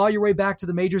 you claw your way back to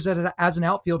the majors as an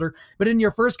outfielder. But in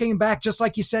your first game back, just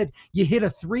like you said, you hit a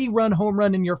 3-run home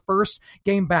run in your first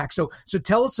game back. So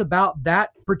tell us about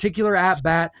that particular at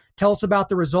bat. Tell us about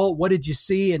the result. What did you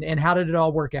see, and how did it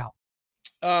all work out?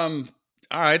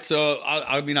 All right, so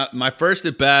my first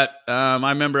at bat, I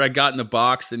remember I got in the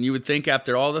box, and you would think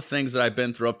after all the things that I've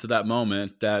been through up to that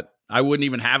moment that I wouldn't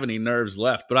even have any nerves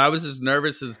left, but I was as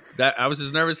nervous as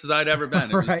I'd ever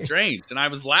been. It was Right. strange, and I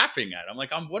was laughing at it. I'm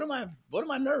like, what am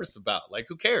I nervous about? Like,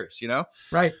 who cares,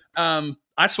 Right.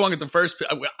 I swung at the first.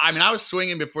 I was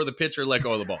swinging before the pitcher let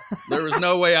go of the ball. There was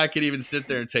no way I could even sit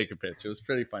there and take a pitch. It was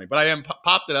pretty funny, but I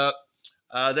popped it up.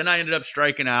 Then I ended up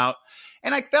striking out.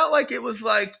 And I felt like it was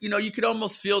like, you could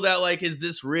almost feel that, like, is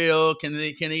this real? Can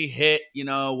he hit?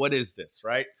 What is this,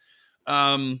 right?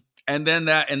 And then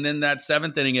that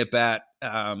seventh inning at bat,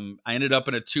 I ended up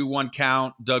in a 2-1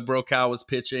 count. Doug Brokaw was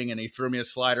pitching, and he threw me a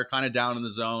slider kind of down in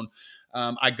the zone.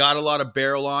 I got a lot of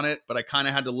barrel on it, but I kind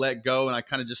of had to let go, and I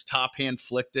kind of just top hand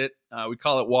flicked it. We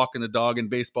call it walking the dog in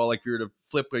baseball, like if you were to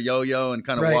flip a yo-yo and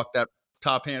kind of walk that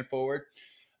top hand forward.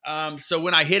 So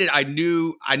when I hit it, I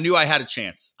knew I had a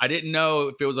chance. I didn't know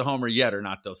if it was a homer yet or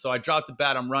not, though. So I dropped the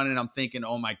bat. I'm running. I'm thinking,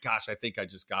 oh my gosh, I think I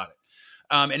just got it.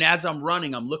 And as I'm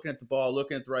running, I'm looking at the ball,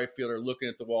 looking at the right fielder, looking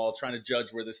at the wall, trying to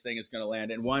judge where this thing is going to land.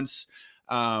 And once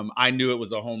I knew it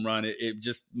was a home run, it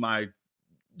just my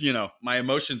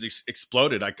emotions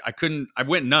exploded. I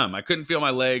went numb. I couldn't feel my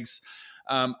legs.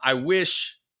 I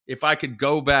wish if I could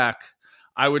go back,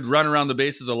 I would run around the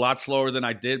bases a lot slower than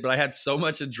I did, but I had so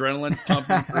much adrenaline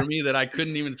pumping through me that I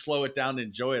couldn't even slow it down to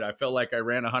enjoy it. I felt like I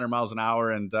ran 100 miles an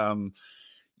hour. And,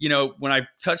 when I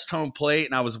touched home plate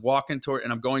and I was walking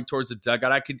and I'm going towards the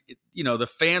dugout, I could, the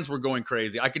fans were going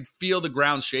crazy. I could feel the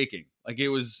ground shaking. Like it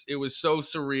was so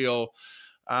surreal.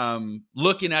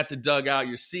 Looking at the dugout,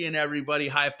 you're seeing everybody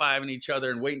high-fiving each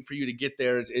other and waiting for you to get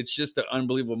there. It's just an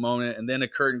unbelievable moment. And then a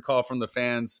curtain call from the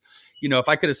fans. If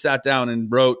I could have sat down and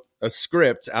wrote a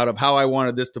script out of how I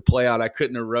wanted this to play out, I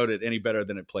couldn't have wrote it any better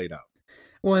than it played out.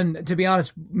 Well, and to be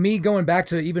honest, me going back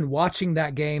to even watching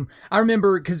that game, I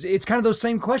remember, because it's kind of those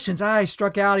same questions. He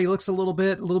struck out. He looks a little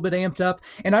bit amped up.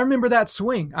 And I remember that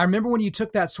swing. I remember when you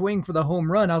took that swing for the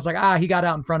home run, I was like, he got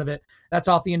out in front of it. That's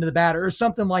off the end of the bat or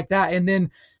something like that. And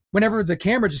then whenever the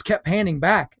camera just kept panning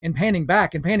back,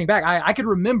 I could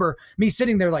remember me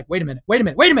sitting there like, wait a minute.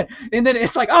 And then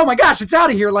it's like, oh my gosh, it's out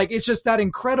of here. Like, it's just that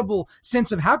incredible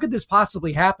sense of how could this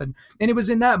possibly happen? And it was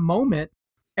in that moment,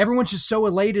 everyone's just so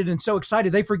elated and so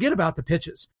excited. They forget about the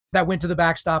pitches. that went to the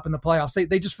backstop in the playoffs.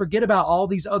 They just forget about all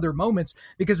these other moments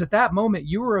because at that moment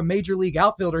you were a major league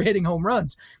outfielder hitting home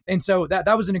runs. And so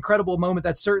that was an incredible moment.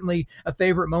 That's certainly a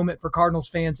favorite moment for Cardinals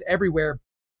fans everywhere.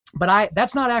 But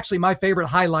that's not actually my favorite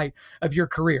highlight of your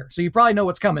career. So you probably know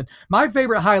what's coming. My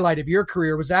favorite highlight of your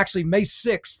career was actually May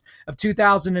 6th of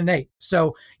 2008.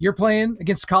 So you're playing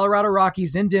against the Colorado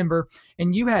Rockies in Denver,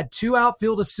 and you had 2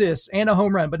 outfield assists and a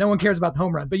home run, but no one cares about the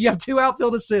home run. But you have 2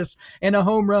 outfield assists and a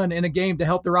home run in a game to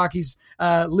help the Rockies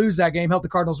lose that game, help the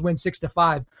Cardinals win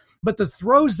 6-5. But the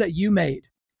throws that you made,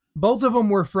 both of them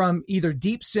were from either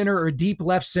deep center or deep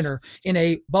left center in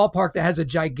a ballpark that has a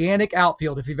gigantic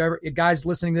outfield. If you've ever, guys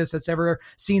listening to this, that's ever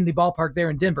seen the ballpark there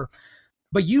in Denver.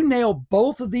 But you nailed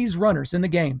both of these runners in the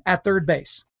game at third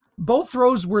base. Both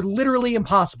throws were literally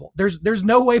impossible. There's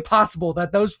no way possible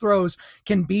that those throws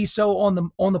can be so on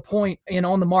the point and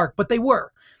on the mark, but they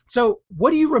were. So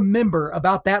what do you remember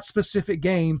about that specific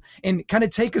game, and kind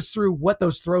of take us through what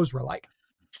those throws were like?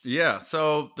 Yeah,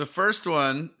 so the first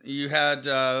one, you had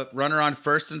runner on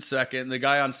first and second. The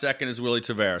guy on second is Willy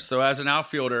Taveras. So as an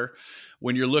outfielder,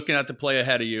 when you're looking at the play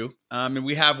ahead of you, and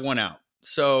we have one out.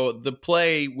 So the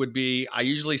play would be, I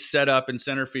usually set up in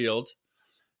center field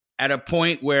at a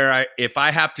point where if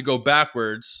I have to go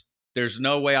backwards, there's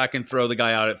no way I can throw the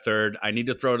guy out at third. I need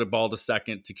to throw the ball to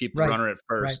second to keep the runner at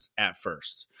first at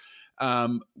first.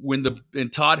 When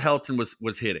Todd Helton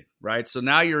was hitting, right? So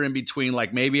now you're in between,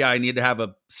 like maybe I need to have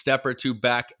a step or two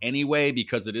back anyway,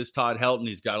 because it is Todd Helton.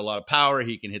 He's got a lot of power.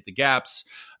 He can hit the gaps.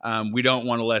 We don't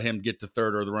want to let him get to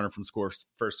third or the runner from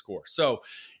first score. So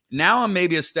now I'm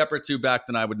maybe a step or two back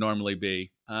than I would normally be.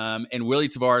 And Willy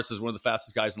Taveras is one of the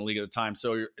fastest guys in the league at the time.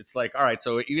 So it's like, all right,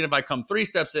 so even if I come 3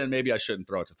 steps in, maybe I shouldn't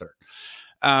throw it to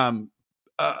third.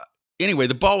 Anyway,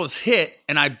 the ball was hit,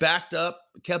 and I backed up,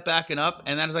 kept backing up,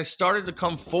 and then as I started to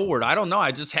come forward, I don't know,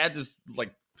 I just had this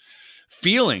like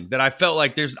feeling that I felt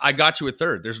like I got you at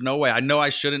third. There's no way. I know I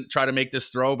shouldn't try to make this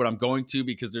throw, but I'm going to,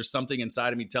 because there's something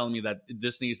inside of me telling me that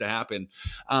this needs to happen.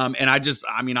 And I just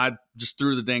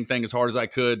threw the dang thing as hard as I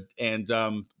could. And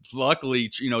luckily,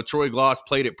 Troy Glaus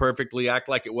played it perfectly, act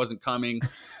like it wasn't coming.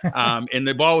 And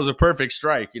the ball was a perfect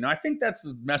strike. I think that's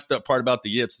the messed up part about the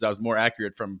yips is I was more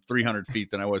accurate from 300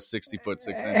 feet than I was 60 foot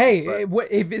 6 inches. Hey,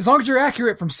 as long as you're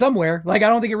accurate from somewhere, like, I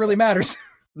don't think it really matters.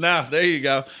 No, there you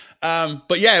go.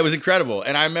 But yeah, it was incredible.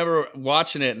 And I remember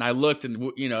watching it, and I looked,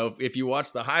 and if you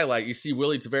watch the highlight, you see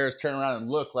Willy Taveras turn around and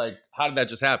look like, how did that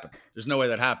just happen? There's no way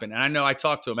that happened. And I know I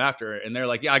talked to him after, and they're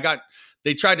like, yeah,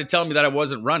 they tried to tell me that I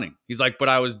wasn't running. He's like, but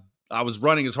I was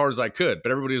running as hard as I could.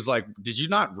 But everybody was like, did you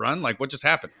not run? Like, what just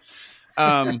happened?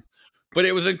 But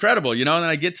it was incredible, and then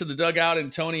I get to the dugout,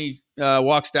 and Tony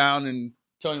walks down, and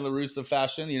Tony La Russa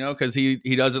fashion, because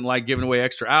he doesn't like giving away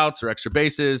extra outs or extra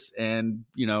bases. And,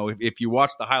 if you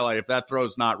watch the highlight, if that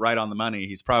throw's not right on the money,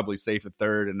 he's probably safe at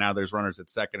third. And now there's runners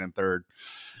at second and third.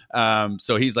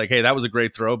 So he's like, hey, that was a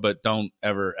great throw, but don't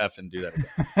ever effing do that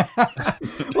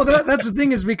again. Well, that's the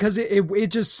thing, is because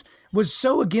it just was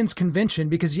so against convention,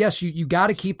 because yes, you got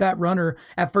to keep that runner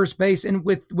at first base. And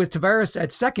with Taveras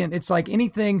at second, it's like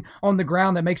anything on the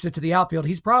ground that makes it to the outfield,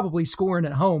 he's probably scoring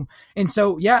at home. And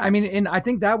so, yeah, and I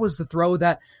think that was the throw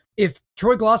that if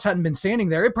Troy Glaus hadn't been standing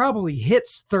there, it probably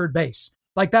hits third base.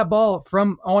 Like that ball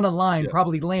from on a line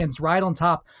probably lands right on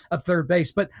top of third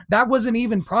base. But that wasn't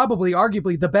even probably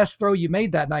arguably the best throw you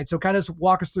made that night. So kind of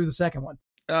walk us through the second one.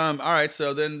 All right.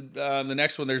 So then the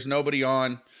next one, there's nobody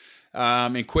on.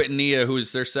 And Quinton Nia,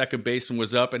 who's their second baseman,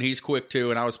 was up, and he's quick too.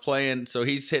 And I was playing, so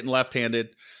he's hitting left-handed.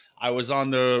 I was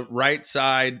on the right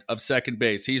side of second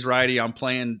base. He's righty. I'm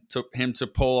playing him to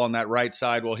pull on that right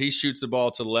side. Well, he shoots the ball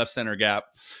to the left center gap.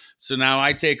 So now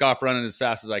I take off running as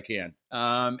fast as I can.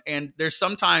 And there's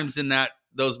sometimes in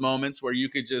those moments where you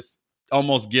could just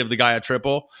almost give the guy a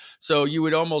triple. So you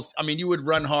would you would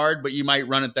run hard, but you might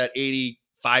run at that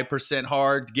 85%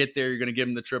 hard to get there. You're going to give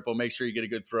him the triple, make sure you get a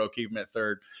good throw, keep him at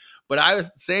third. But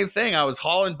same thing. I was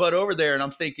hauling butt over there, and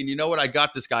I'm thinking, you know what? I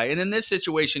got this guy. And in this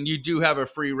situation, you do have a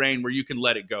free rein where you can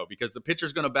let it go, because the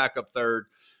pitcher's going to back up third.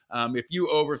 If you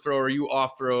overthrow or you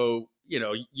off throw,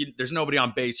 there's nobody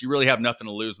on base. You really have nothing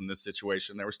to lose in this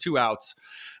situation. There was 2 outs.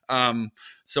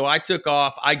 So I took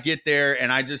off. I get there,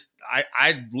 and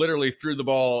I literally threw the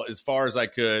ball as far as I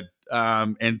could.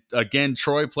 And again,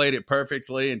 Troy played it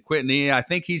perfectly. And Quinton Nia, I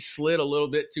think he slid a little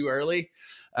bit too early.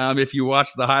 If you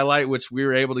watch the highlight, which we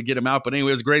were able to get him out. But anyway,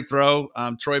 it was a great throw.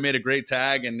 Troy made a great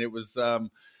tag, and it was,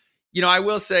 I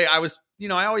will say I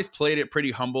always played it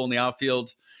pretty humble in the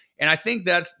outfield. And I think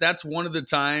that's one of the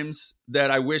times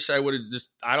that I wish I would have just,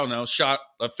 I don't know, shot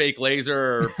a fake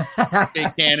laser or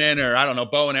fake cannon or, I don't know,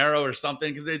 bow and arrow or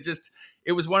something. Because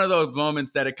it was one of those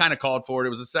moments that it kind of called for it. It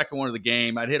was the second one of the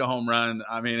game. I'd hit a home run.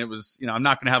 I mean, it was, I'm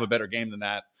not going to have a better game than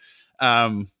that.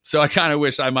 So I kind of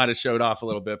wish I might have showed off a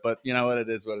little bit, but you know what, it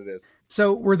is what it is.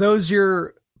 So were those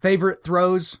your favorite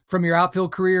throws from your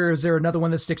outfield career? Or is there another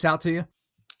one that sticks out to you?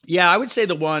 Yeah, I would say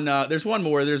the one, there's one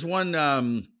more. There's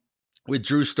one with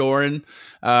Drew Storen.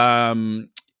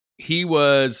 He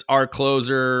was our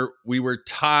closer. We were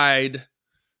tied.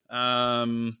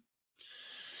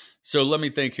 So let me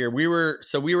think here. We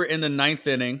were in the ninth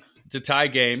inning. It's a tie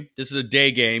game. This is a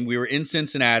day game. We were in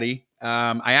Cincinnati.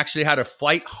 I actually had a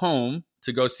flight home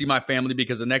to go see my family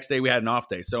because the next day we had an off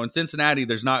day. So in Cincinnati,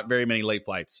 there's not very many late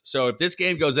flights. So if this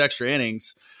game goes extra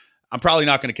innings, I'm probably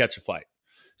not going to catch a flight.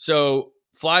 So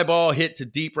fly ball hit to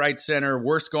deep right center.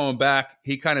 Worst going back.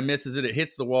 He kind of misses it. It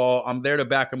hits the wall. I'm there to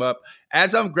back him up.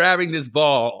 As I'm grabbing this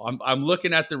ball, I'm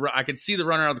looking at I can see the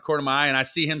runner out of the corner of my eye, and I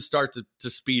see him start to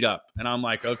speed up. And I'm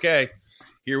like, okay,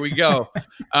 here we go.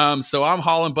 So I'm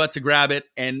hauling butt to grab it.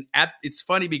 And it's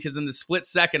funny because in the split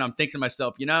second, I'm thinking to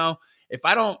myself, if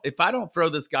I don't throw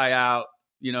this guy out,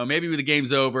 maybe the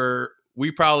game's over.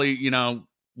 We probably,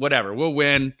 whatever, we'll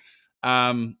win.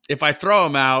 If I throw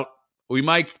him out, we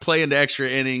might play into extra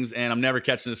innings, and I'm never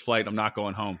catching this flight. I'm not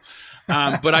going home.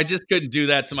 But I just couldn't do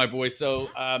that to my boy. So,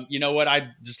 you know what? I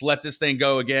just let this thing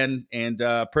go again, and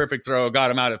perfect throw.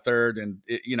 Got him out at third, and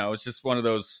it's just one of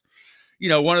those,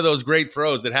 one of those great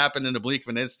throws that happened in a blink of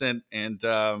an instant, and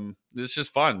it's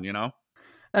just fun,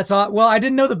 That's all. Well, I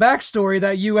didn't know the backstory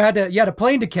that you had a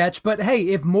plane to catch, but hey,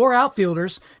 if more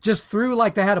outfielders just threw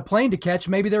like they had a plane to catch,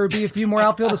 maybe there would be a few more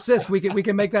outfield assists. We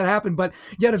can make that happen. But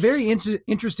you had a very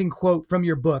interesting quote from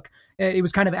your book. It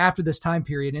was kind of after this time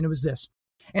period, and it was this.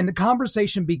 And the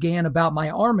conversation began about my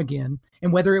arm again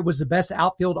and whether it was the best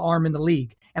outfield arm in the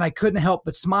league. And I couldn't help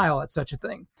but smile at such a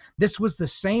thing. This was the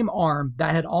same arm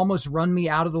that had almost run me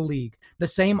out of the league, the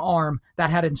same arm that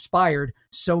had inspired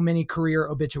so many career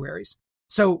obituaries.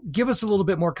 So give us a little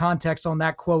bit more context on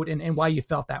that quote and why you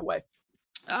felt that way.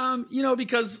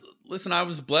 Because listen, I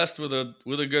was blessed with a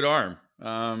good arm.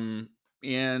 And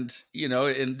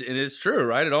it's true,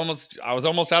 right? I was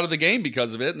almost out of the game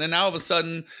because of it. And then now all of a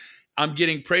sudden I'm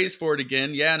getting praised for it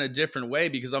again. Yeah. In a different way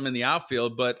because I'm in the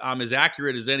outfield, but I'm as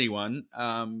accurate as anyone.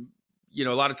 A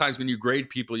lot of times when you grade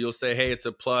people, you'll say, hey, it's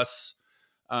a plus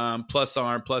arm,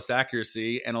 plus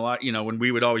accuracy. And a lot, when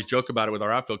we would always joke about it with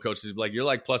our outfield coaches, like, you're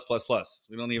like plus.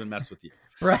 We don't even mess with you.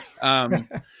 Right.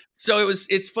 So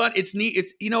it's fun. It's neat.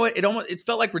 It's, it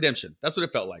felt like redemption. That's what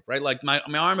it felt like, right? Like my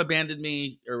arm abandoned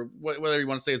me, or whether you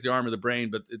want to say it's the arm or the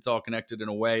brain, but it's all connected in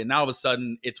a way. And now all of a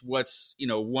sudden it's what's,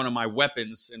 one of my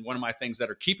weapons and one of my things that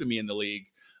are keeping me in the league.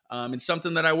 And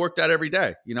something that I worked at every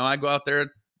day. I go out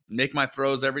there, make my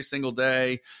throws every single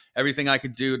day, everything I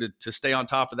could do to stay on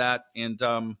top of that. And,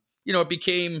 it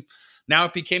became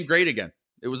great again.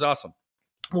 It was awesome.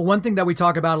 Well, one thing that we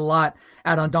talk about a lot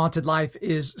at Undaunted Life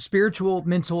is spiritual,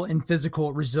 mental, and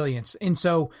physical resilience. And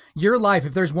so your life,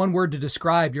 if there's one word to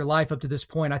describe your life up to this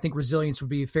point, I think resilience would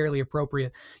be fairly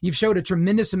appropriate. You've showed a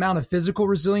tremendous amount of physical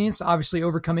resilience, obviously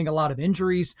overcoming a lot of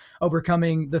injuries,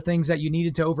 overcoming the things that you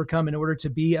needed to overcome in order to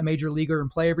be a major leaguer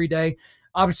and play every day.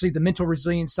 Obviously, the mental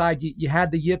resilience side, you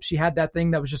had the yips, you had that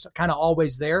thing that was just kind of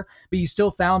always there, but you still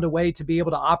found a way to be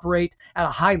able to operate at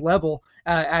a high level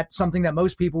at something that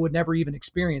most people would never even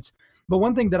experience. But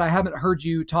one thing that I haven't heard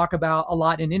you talk about a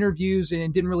lot in interviews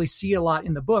and didn't really see a lot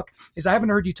in the book is I haven't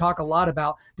heard you talk a lot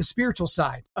about the spiritual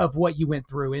side of what you went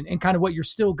through and kind of what you're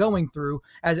still going through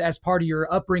as part of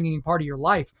your upbringing and part of your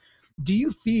life. Do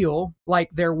you feel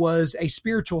like there was a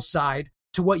spiritual side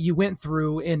to what you went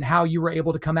through and how you were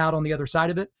able to come out on the other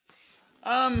side of it?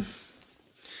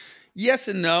 Yes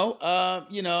and no.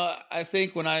 I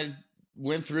think when I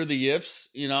went through the yips,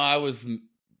 I was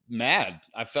mad.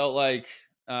 I felt like,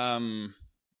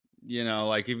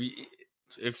 like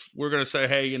if we're going to say,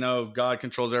 hey, God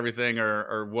controls everything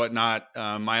or whatnot,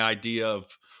 my idea of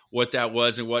what that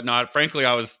was and whatnot, frankly,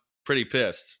 I was pretty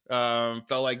pissed. Felt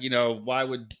like, why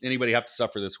would anybody have to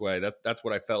suffer this way? That's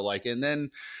what I felt like. And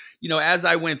then, as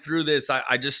I went through this,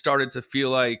 I just started to feel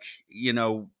like,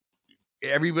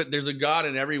 everybody, there's a God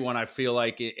in everyone, I feel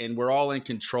like, and we're all in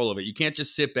control of it. You can't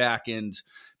just sit back and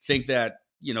think that,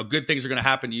 good things are going to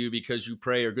happen to you because you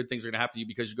pray, or good things are going to happen to you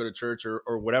because you go to church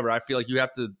or whatever. I feel like you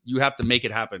have to make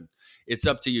it happen. It's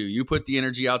up to you. You put the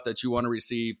energy out that you want to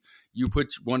receive. You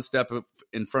put one step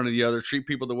in front of the other, treat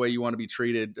people the way you want to be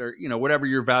treated, or, whatever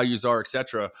your values are,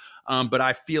 etc. But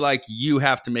I feel like you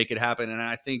have to make it happen. And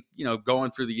I think,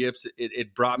 going through the yips,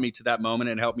 it brought me to that moment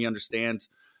and helped me understand,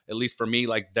 at least for me,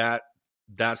 like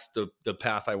that's the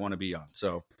path I want to be on.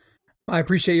 So. I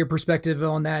appreciate your perspective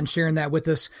on that and sharing that with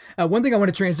us. One thing I want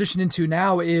to transition into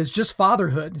now is just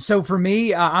fatherhood. So for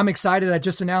me, I'm excited. I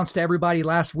just announced to everybody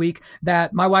last week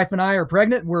that my wife and I are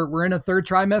pregnant. We're in a third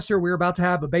trimester. We're about to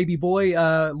have a baby boy,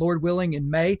 Lord willing, in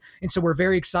May. And so we're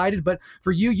very excited. But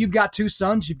for you, you've got two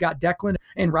sons. You've got Declan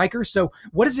and Riker. So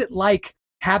what is it like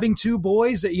having two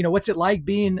boys? What's it like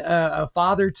being a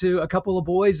father to a couple of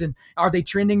boys? And are they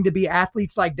trending to be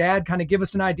athletes like dad? Kind of give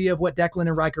us an idea of what Declan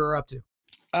and Riker are up to.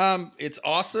 It's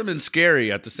awesome and scary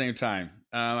at the same time.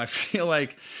 I feel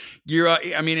like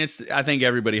I think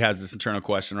everybody has this internal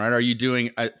question, right? Are you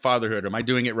doing fatherhood? Am I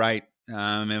doing it right?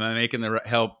 Am I making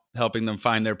helping them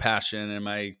find their passion? Am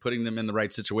I putting them in the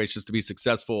right situations to be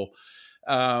successful?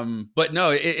 But no,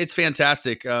 it's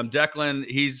fantastic. Declan,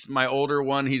 he's my older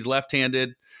one. He's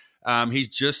left-handed. He's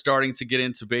just starting to get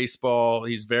into baseball.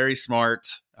 He's very smart.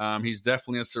 He's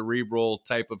definitely a cerebral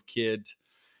type of kid.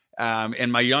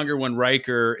 And my younger one,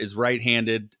 Riker, is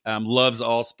right-handed, loves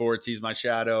all sports. He's my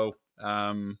shadow,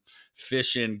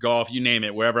 fishing, golf, you name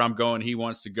it. Wherever I'm going, he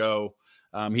wants to go.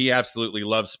 He absolutely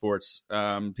loves sports.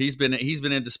 He's been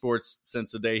into sports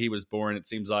since the day he was born, it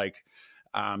seems like.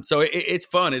 So it's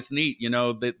fun. It's neat.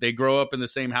 They grow up in the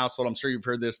same household. I'm sure you've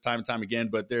heard this time and time again,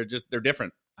 but they're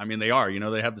different. I mean, they are,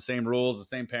 they have the same rules, the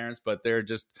same parents, but they're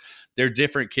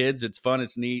different kids. It's fun.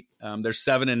 It's neat. They're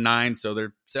 7 and 9, so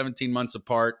they're 17 months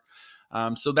apart.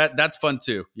 So that's fun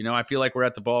too. I feel like we're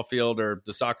at the ball field or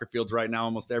the soccer fields right now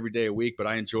almost every day a week, but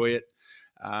I enjoy it.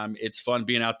 It's fun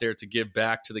being out there to give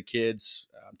back to the kids,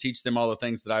 teach them all the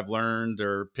things that I've learned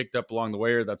or picked up along the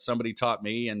way or that somebody taught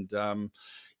me. And,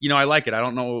 I like it. I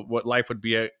don't know what life would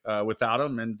be without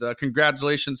them. And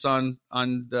congratulations on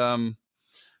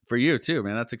for you too,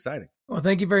 man. That's exciting. Well,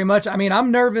 thank you very much. I mean, I'm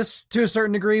nervous to a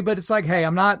certain degree, but it's like, hey,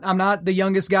 I'm not the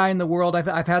youngest guy in the world.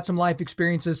 I've had some life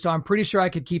experiences, so I'm pretty sure I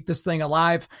could keep this thing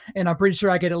alive, and I'm pretty sure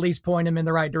I could at least point him in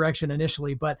the right direction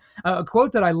initially. But a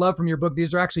quote that I love from your book,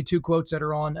 these are actually two quotes that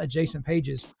are on adjacent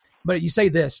pages, but you say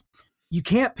this: "You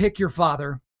can't pick your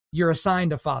father, you're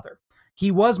assigned a father.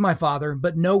 He was my father,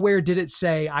 but nowhere did it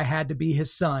say I had to be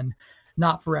his son,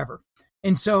 not forever."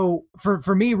 And so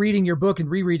for me, reading your book and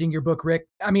rereading your book, Rick,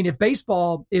 I mean, if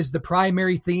baseball is the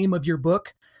primary theme of your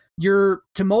book, your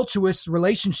tumultuous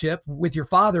relationship with your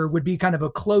father would be kind of a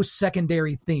close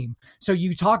secondary theme. So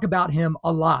you talk about him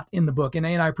a lot in the book, and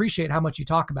I appreciate how much you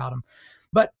talk about him.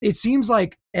 But it seems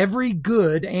like every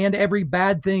good and every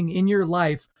bad thing in your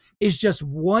life is just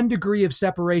one degree of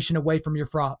separation away from your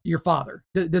father.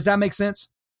 Does that make sense?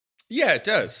 Yeah, it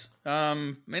does.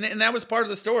 And that was part of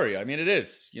the story. I mean, it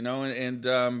is,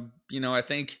 I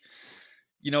think,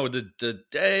 the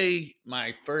day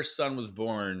my first son was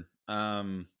born,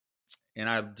 and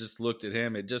I just looked at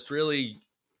him,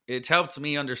 it helped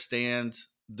me understand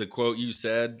the quote you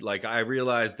said. Like, I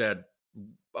realized that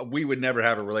we would never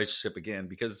have a relationship again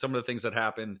because some of the things that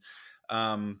happened,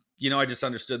 I just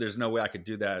understood there's no way I could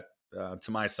do that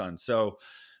to my son. So,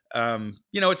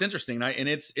 it's interesting.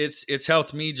 It's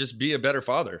helped me just be a better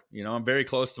father. I'm very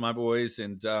close to my boys,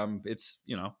 and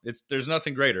there's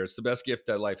nothing greater. It's the best gift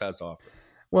that life has to offer.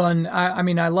 Well, and I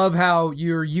mean, I love how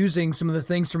you're using some of the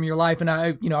things from your life, and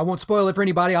I won't spoil it for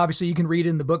anybody. Obviously, you can read it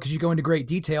in the book because you go into great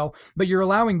detail, but you're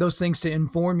allowing those things to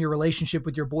inform your relationship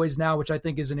with your boys now, which I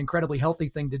think is an incredibly healthy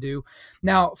thing to do.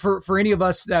 Now, for any of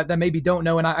us that maybe don't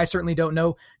know, and I certainly don't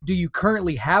know, do you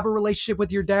currently have a relationship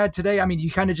with your dad today? I mean,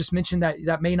 you kind of just mentioned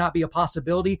that may not be a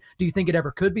possibility. Do you think it ever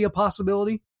could be a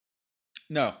possibility?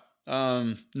 No,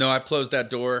 I've closed that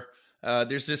door.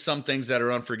 There's just some things that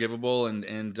are unforgivable,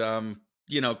 and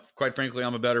quite frankly,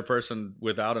 I'm a better person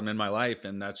without him in my life,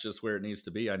 and that's just where it needs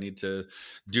to be. I need to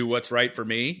do what's right for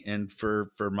me and for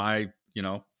my,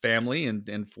 family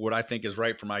and for what I think is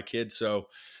right for my kids. So,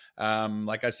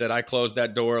 like I said, I closed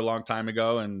that door a long time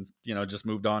ago and, just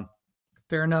moved on.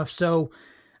 Fair enough. So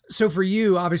for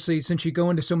you, obviously, since you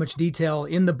go into so much detail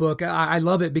in the book, I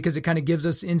love it because it kind of gives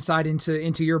us insight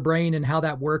into your brain and how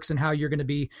that works and how you're going to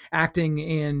be acting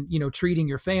and, treating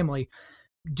your family.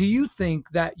 Do you think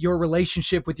that your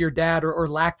relationship with your dad or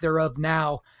lack thereof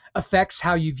now affects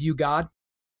how you view God?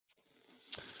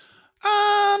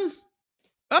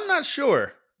 I'm not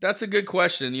sure. That's a good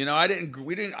question. I didn't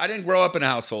grow up in a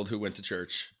household who went to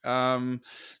church.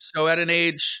 So at an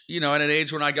age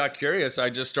when I got curious,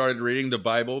 I just started reading the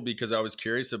Bible because I was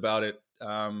curious about it.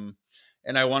 And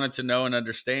I wanted to know and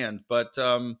understand, but,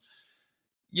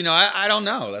 I don't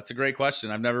know. That's a great question.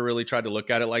 I've never really tried to look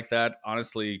at it like that.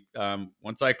 Honestly,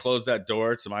 once I close that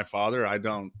door to my father, he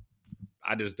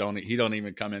don't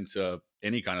even come into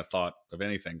any kind of thought of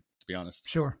anything, to be honest.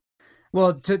 Sure.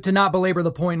 Well, to not belabor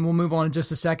the point, and we'll move on in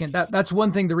just a second. That's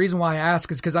one thing. The reason why I ask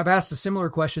is because I've asked a similar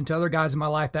question to other guys in my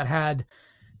life that had,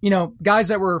 guys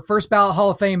that were first ballot Hall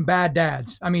of Fame bad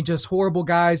dads. I mean, just horrible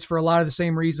guys for a lot of the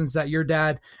same reasons that your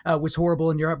dad was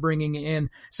horrible in your upbringing. And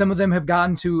some of them have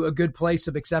gotten to a good place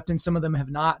of acceptance. Some of them have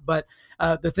not. But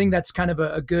the thing that's kind of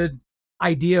a good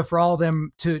idea for all of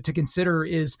them to consider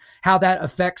is how that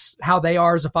affects how they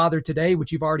are as a father today,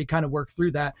 which you've already kind of worked through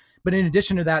that. But in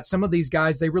addition to that, some of these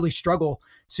guys, they really struggle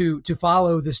to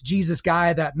follow this Jesus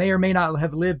guy that may or may not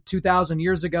have lived 2,000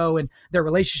 years ago, and their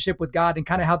relationship with God and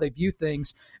kind of how they view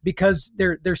things, because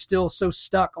they're still so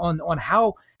stuck on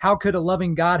how could a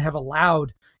loving God have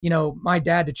allowed my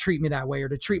dad to treat me that way, or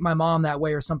to treat my mom that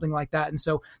way, or something like that. And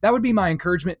so that would be my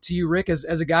encouragement to you, Rick, as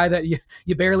a guy that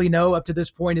you barely know up to this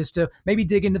point, is to maybe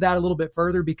dig into that a little bit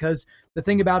further, because the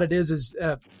thing about it is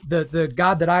the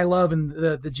God that I love and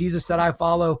the Jesus that I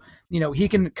follow, he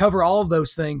can cover all of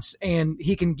those things, and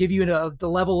he can give you the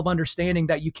level of understanding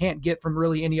that you can't get from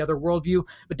really any other worldview.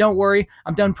 But don't worry,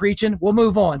 I'm done preaching. We'll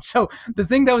move on. So the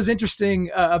thing that was interesting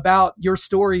about your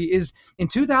story is in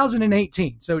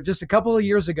 2018, so just a couple of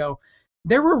years ago,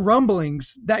 there were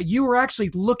rumblings that you were actually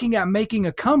looking at making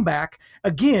a comeback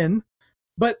again,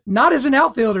 but not as an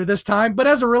outfielder this time, but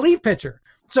as a relief pitcher.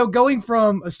 So going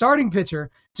from a starting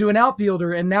pitcher to an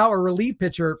outfielder and now a relief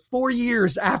pitcher 4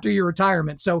 years after your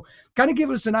retirement. So kind of give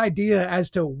us an idea as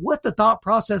to what the thought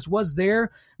process was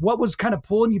there, what was kind of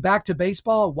pulling you back to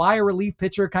baseball, why a relief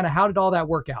pitcher, kind of how did all that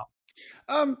work out?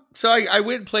 So I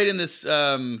went and played in this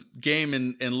game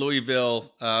in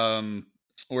Louisville,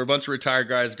 where a bunch of retired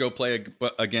guys go play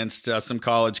against some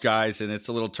college guys, and it's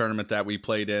a little tournament that we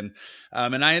played in.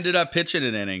 And I ended up pitching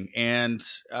an inning. And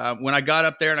when I got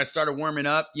up there and I started warming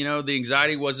up, the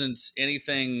anxiety wasn't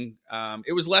anything.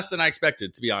 It was less than I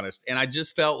expected, to be honest. And I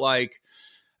just felt like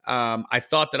I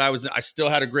thought that I still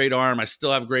had a great arm. I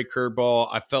still have a great curveball.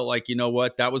 I felt like,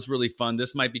 that was really fun.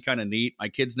 This might be kind of neat. My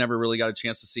kids never really got a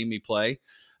chance to see me play.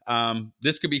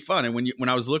 This could be fun. And when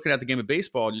I was looking at the game of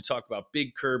baseball and you talk about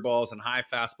big curveballs and high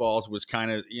fastballs, was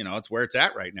kind of, it's where it's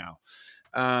at right now.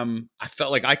 I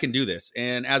felt like I can do this.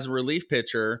 And as a relief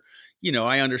pitcher,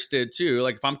 I understood too,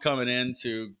 like if I'm coming in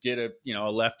to get a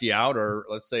lefty out, or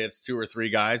let's say it's 2 or 3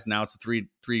 guys, now it's a three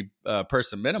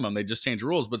person minimum. They just changed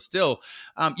rules, but still,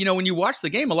 when you watch the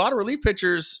game, a lot of relief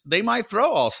pitchers, they might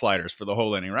throw all sliders for the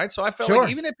whole inning, right? So I felt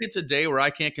like even if it's a day where I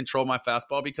can't control my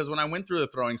fastball, because when I went through the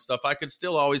throwing stuff, I could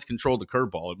still always control the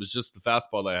curveball. It was just the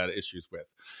fastball that I had issues with.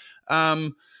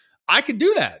 I could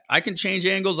do that. I can change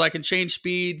angles. I can change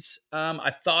speeds.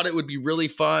 I thought it would be really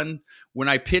fun. When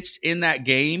I pitched in that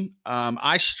game,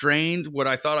 I strained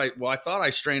I thought I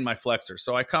strained my flexor.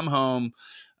 So I come home.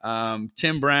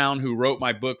 Tim Brown, who wrote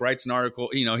my book, writes an article.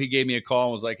 He gave me a call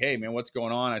and was like, "Hey, man, what's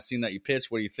going on? I seen that you pitched.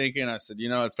 What are you thinking?" I said,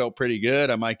 "It felt pretty good.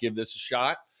 I might give this a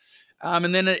shot."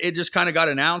 And then it just kind of got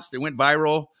announced. It went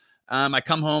viral. I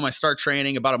come home, I start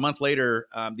training. About a month later,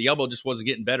 the elbow just wasn't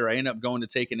getting better. I ended up going to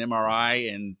take an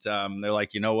MRI, and they're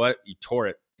like, "You know what? You tore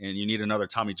it, and you need another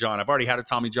Tommy John." I've already had a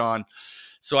Tommy John.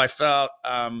 So I felt,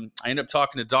 I ended up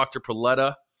talking to Dr.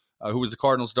 Paletta, who was the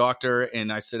Cardinals doctor.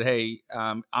 And I said, "Hey,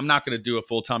 I'm not going to do a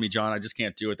full Tommy John. I just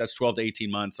can't do it. That's 12 to 18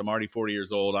 months. I'm already 40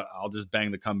 years old. I'll just bang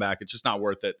the comeback. It's just not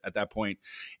worth it at that point."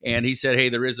 And he said, "Hey,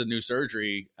 there is a new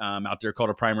surgery out there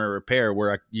called a primary repair,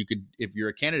 where you could, if you're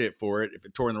a candidate for it, if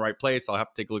it tore in the right place, I'll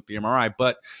have to take a look at the MRI,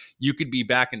 but you could be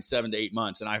back in 7 to 8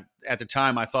 months. And at the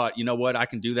time I thought, you know what, I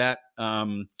can do that.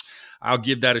 I'll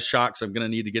give that a shot, because I'm going to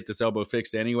need to get this elbow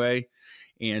fixed anyway.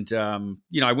 And,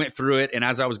 I went through it. And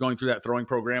as I was going through that throwing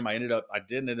program, I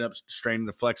did end up straining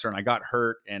the flexor, and I got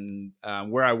hurt. And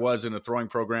where I was in the throwing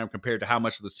program compared to how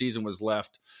much of the season was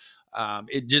left,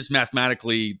 it just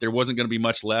mathematically, there wasn't going to be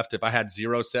much left if I had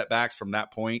 0 setbacks from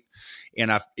that point.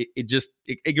 And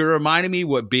it reminded me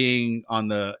what being on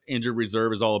the injured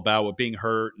reserve is all about, what being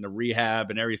hurt and the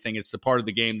rehab and everything. It's the part of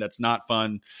the game that's not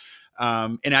fun.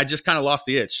 And I just kind of lost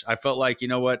the itch. I felt like,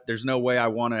 there's no way I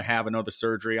want to have another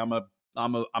surgery. I'm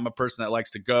a person that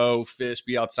likes to go fish,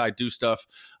 be outside, do stuff.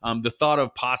 The thought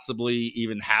of possibly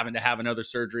even having to have another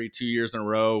surgery 2 years in a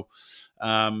row,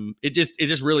 it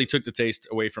just really took the taste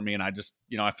away from me. And I just,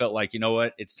 I felt like,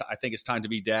 I think it's time to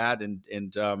be dad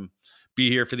and be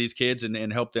here for these kids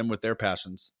and help them with their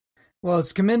passions. Well,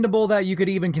 it's commendable that you could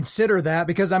even consider that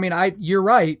because, I mean, you're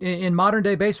right. In modern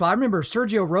day baseball, I remember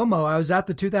Sergio Romo. I was at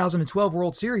the 2012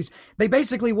 World Series. They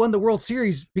basically won the World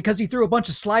Series because he threw a bunch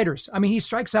of sliders. I mean, he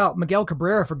strikes out Miguel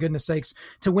Cabrera, for goodness sakes,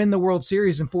 to win the World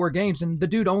Series in 4 games. And the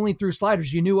dude only threw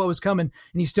sliders. You knew what was coming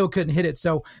and he still couldn't hit it.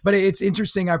 So, but it's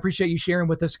interesting. I appreciate you sharing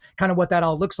with us kind of what that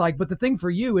all looks like. But the thing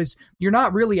for you is you're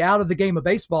not really out of the game of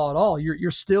baseball at all. You're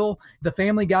still the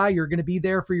family guy. You're going to be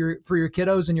there for your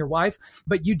kiddos and your wife,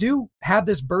 but you do have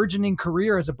this burgeoning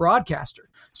career as a broadcaster.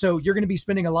 So you're going to be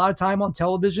spending a lot of time on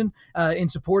television in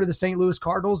support of the St. Louis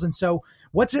Cardinals. And so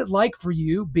what's it like for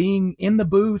you being in the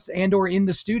booth and or in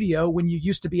the studio when you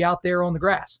used to be out there on the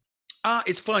grass?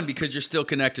 It's fun because you're still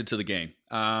connected to the game.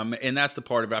 And that's the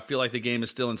part of it. I feel like the game is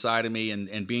still inside of me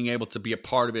and being able to be a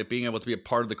part of it, being able to be a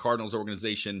part of the Cardinals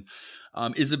organization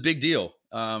is a big deal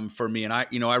for me. And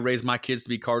I raised my kids to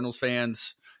be Cardinals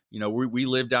fans. We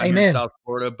live down here in South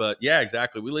Florida, but yeah,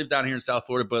 exactly. We live down here in South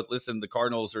Florida, but listen, the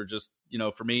Cardinals are just,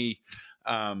 for me,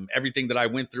 everything that I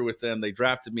went through with them, they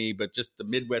drafted me, but just the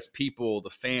Midwest people, the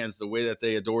fans, the way that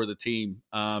they adore the team.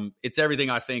 It's everything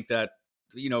I think that,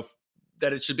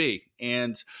 that it should be.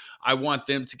 And I want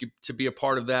them to be a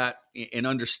part of that and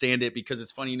understand it because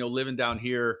it's funny, living down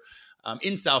here,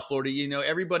 in South Florida,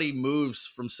 everybody moves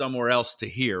from somewhere else to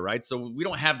here, right? So we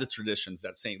don't have the traditions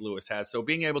that St. Louis has. So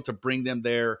being able to bring them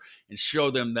there and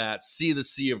show them that, see the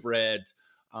sea of red,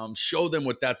 show them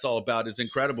what that's all about is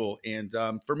incredible. And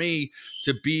for me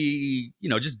to be,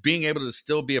 just being able to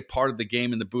still be a part of the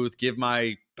game in the booth, give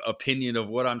my opinion of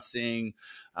what I'm seeing.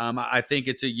 I think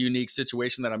it's a unique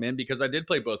situation that I'm in because I did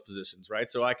play both positions, right?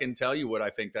 So I can tell you what I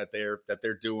think that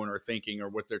they're doing or thinking or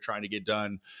what they're trying to get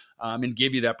done, and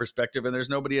give you that perspective. And there's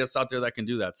nobody else out there that can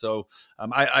do that. So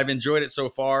I've enjoyed it so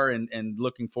far and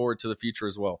looking forward to the future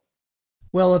as well.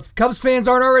 Well, if Cubs fans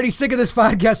aren't already sick of this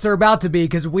podcast, they're about to be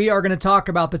because we are going to talk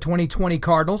about the 2020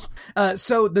 Cardinals.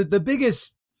 So the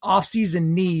biggest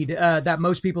offseason need that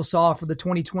most people saw for the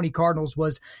 2020 Cardinals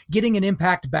was getting an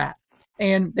impact bat.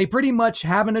 And they pretty much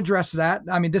haven't addressed that.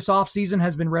 I mean, this offseason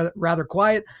has been rather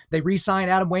quiet. They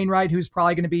re-signed Adam Wainwright, who's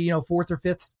probably going to be, 4th or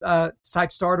 5th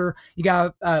type starter. You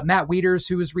got Matt Wieters,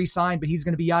 who was re-signed, but he's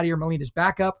going to be Yadier Molina's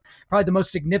backup. Probably the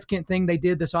most significant thing they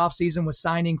did this offseason was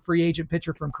signing free agent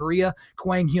pitcher from Korea,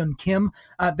 Kwang Hyun Kim.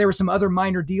 There were some other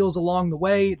minor deals along the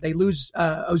way. They lose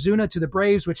Ozuna to the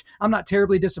Braves, which I'm not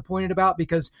terribly disappointed about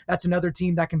because that's another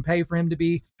team that can pay for him to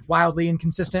be wildly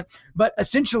inconsistent. But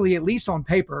essentially, at least on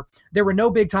paper, there were no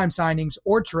big-time signings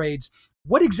or trades.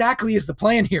 What exactly is the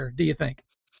plan here, do you think?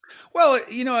 Well,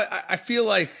 I feel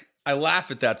like I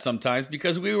laugh at that sometimes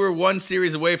because we were one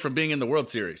series away from being in the World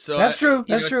Series. So that's true.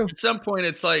 That's true. At some point,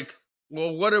 it's like,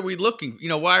 well, what are we looking?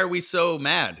 Why are we so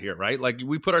mad here, right? Like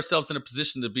we put ourselves in a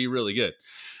position to be really good.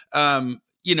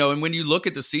 And when you look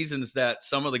at the seasons that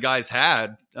some of the guys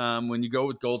had, when you go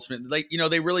with Goldschmidt,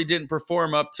 they really didn't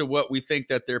perform up to what we think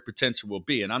that their potential will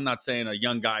be. And I'm not saying a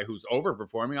young guy who's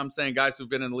overperforming. I'm saying guys who've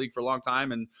been in the league for a long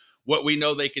time and what we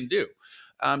know they can do.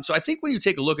 So I think when you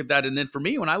take a look at that, and then for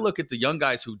me, when I look at the young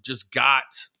guys who just got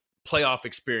playoff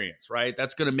experience, right?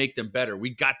 That's going to make them better.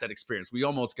 We got that experience. We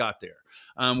almost got there.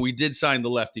 We did sign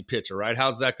the lefty pitcher, right?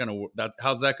 How's that going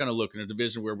to look in a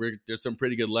division where there's some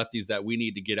pretty good lefties that we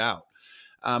need to get out?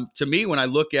 To me, when I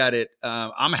look at it,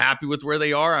 I'm happy with where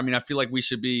they are. I mean, I feel like we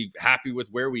should be happy with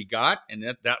where we got,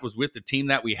 and that was with the team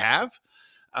that we have.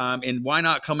 And why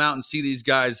not come out and see these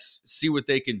guys, see what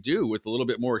they can do with a little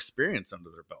bit more experience under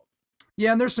their belt?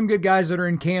 Yeah, and there's some good guys that are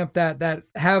in camp that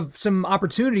have some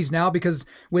opportunities now because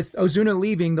with Ozuna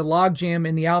leaving, the logjam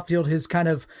in the outfield has kind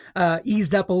of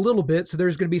eased up a little bit. So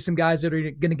there's going to be some guys that are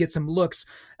going to get some looks.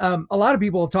 A lot of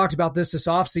people have talked about this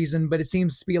offseason, but it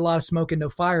seems to be a lot of smoke and no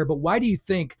fire. But why do you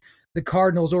think the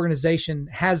Cardinals organization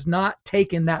has not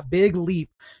taken that big leap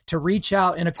to reach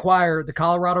out and acquire the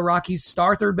Colorado Rockies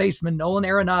star third baseman, Nolan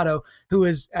Arenado, who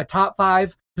is a top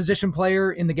 5 position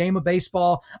player in the game of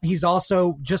baseball? He's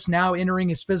also just now entering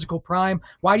his physical prime.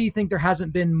 Why do you think there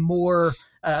hasn't been more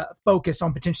focus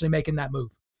on potentially making that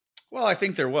move? Well, I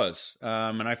think there was,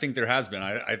 and I think there has been.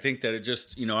 I think that it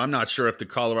just, I'm not sure if the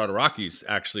Colorado Rockies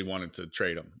actually wanted to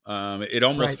trade him. It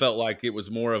almost felt like it was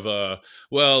more of a,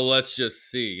 well, let's just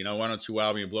see, why don't you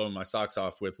wow me and blow my socks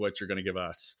off with what you're going to give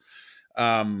us?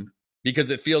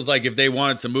 Because it feels like if they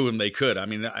wanted to move him, they could. I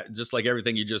mean, just like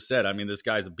everything you just said, I mean, this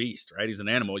guy's a beast, right? He's an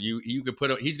animal. You could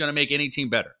put him, he's going to make any team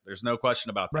better. There's no question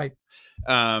about that.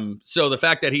 Right. So the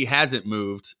fact that he hasn't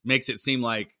moved makes it seem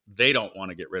like they don't want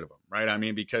to get rid of him, right? I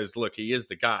mean, because look, he is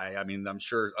the guy. I mean, I'm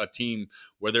sure a team,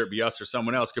 whether it be us or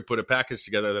someone else, could put a package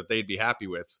together that they'd be happy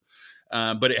with.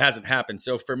 But it hasn't happened.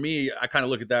 So for me, I kind of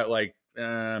look at that like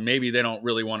maybe they don't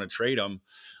really want to trade him.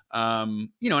 And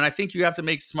I think you have to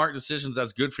make smart decisions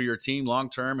that's good for your team long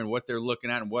term and what they're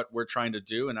looking at and what we're trying to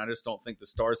do. And I just don't think the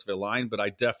stars have aligned, but I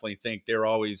definitely think they're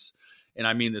always, and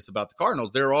I mean this about the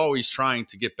Cardinals, they're always trying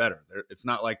to get better. It's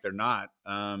not like they're not.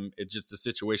 It's just the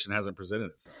situation hasn't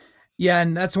presented itself. Yeah,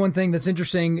 and that's one thing that's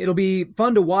interesting. It'll be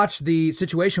fun to watch the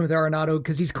situation with Arenado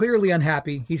because he's clearly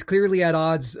unhappy. He's clearly at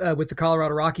odds with the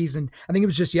Colorado Rockies. And I think it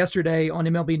was just yesterday on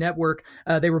MLB Network,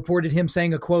 they reported him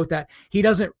saying a quote that he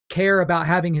doesn't care about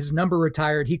having his number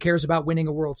retired. He cares about winning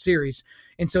a World Series.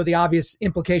 And so the obvious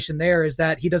implication there is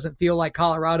that he doesn't feel like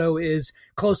Colorado is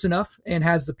close enough and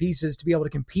has the pieces to be able to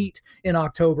compete in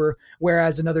October,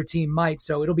 whereas another team might.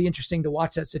 So it'll be interesting to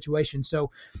watch that situation. So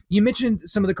you mentioned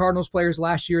some of the Cardinals players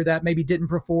last year that maybe didn't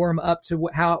perform up to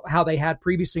how they had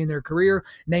previously in their career,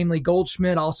 namely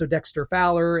Goldschmidt, also Dexter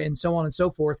Fowler, and so on and so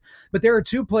forth. But there are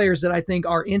two players that I think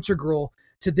are integral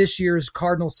to this year's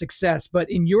Cardinals success. But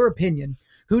in your opinion,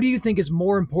 who do you think is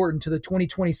more important to the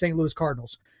 2020 St. Louis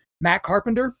Cardinals? Matt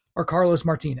Carpenter or Carlos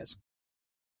Martinez?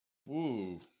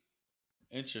 Ooh,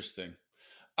 interesting.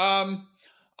 I'm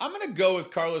going to go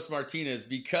with Carlos Martinez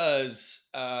because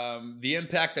the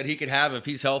impact that he could have if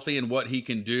he's healthy and what he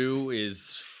can do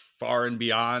is far and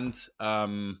beyond.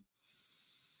 That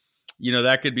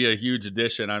could be a huge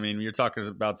addition. I mean, you're talking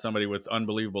about somebody with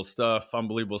unbelievable stuff,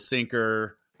 unbelievable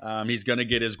sinker. He's going to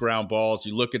get his ground balls.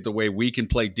 You look at the way we can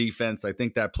play defense. I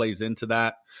think that plays into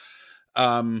that.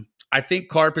 I think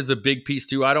Carp is a big piece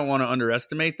too. I don't want to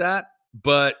underestimate that,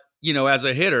 but as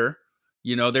a hitter,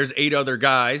 there's 8 other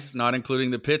guys, not including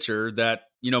the pitcher, that,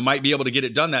 might be able to get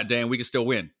it done that day and we can still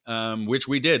win, which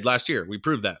we did last year. We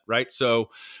proved that, right? So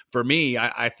for me,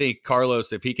 I think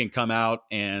Carlos, if he can come out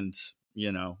and,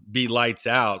 be lights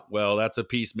out, well, that's a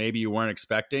piece maybe you weren't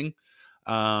expecting.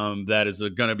 That is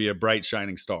going to be a bright,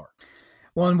 shining star.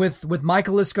 Well, and with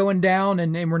Michaelis going down,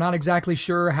 and we're not exactly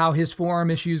sure how his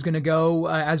forearm issue is going to go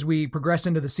as we progress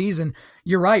into the season,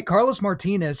 you're right. Carlos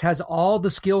Martinez has all the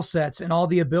skill sets and all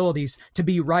the abilities to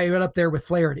be right up there with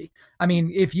Flaherty. I mean,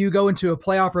 if you go into a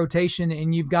playoff rotation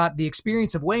and you've got the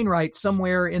experience of Wainwright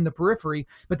somewhere in the periphery,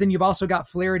 but then you've also got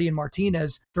Flaherty and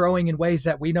Martinez throwing in ways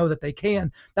that we know that they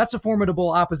can, that's a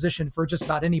formidable opposition for just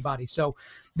about anybody. So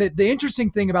the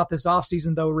interesting thing about this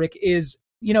offseason, though, Rick, is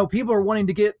people are wanting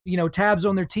to get, tabs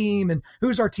on their team and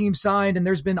who's our team signed. And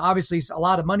there's been obviously a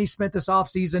lot of money spent this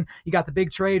offseason. You got the big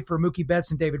trade for Mookie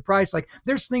Betts and David Price. Like,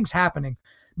 there's things happening,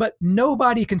 but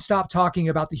nobody can stop talking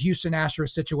about the Houston Astros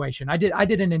situation. I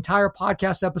did an entire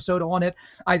podcast episode on it.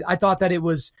 I thought that it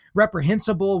was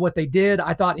reprehensible what they did.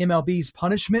 I thought MLB's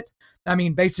punishment, I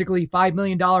mean, basically $5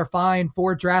 million fine,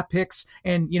 4 draft picks,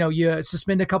 and, you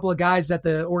suspend a couple of guys that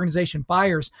the organization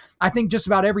fires. I think just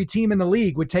about every team in the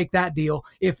league would take that deal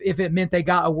if it meant they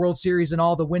got a World Series and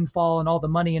all the windfall and all the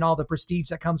money and all the prestige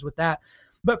that comes with that.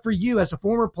 But for you as a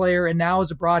former player and now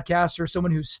as a broadcaster,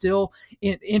 someone who's still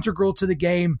integral to the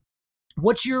game,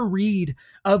 what's your read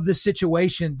of the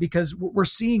situation? Because we're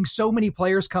seeing so many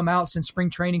players come out since spring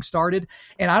training started,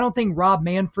 and I don't think Rob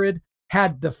Manfred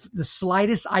had the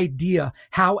slightest idea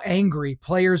how angry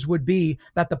players would be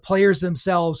that the players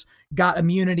themselves got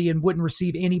immunity and wouldn't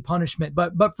receive any punishment.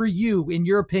 But for you, in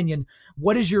your opinion,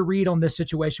 what is your read on this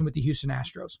situation with the Houston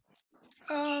Astros?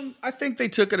 I think they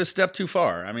took it a step too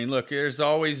far. I mean, look, there's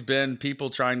always been people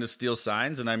trying to steal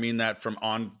signs, and I mean that from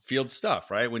on-field stuff,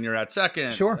 right? When you're at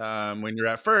second, sure. When you're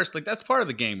at first, like, that's part of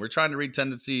the game. We're trying to read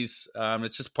tendencies.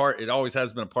 It's just it always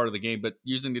has been a part of the game, but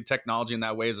using the technology in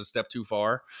that way is a step too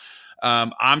far.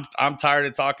 I'm tired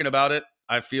of talking about it.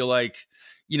 I feel like,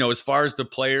 as far as the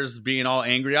players being all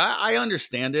angry, I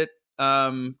understand it,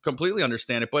 completely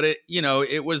understand it, but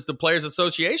it was the Players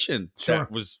Association that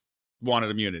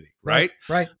wanted immunity, right?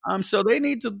 Right. So they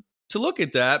need to look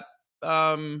at that,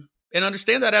 and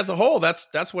understand that as a whole,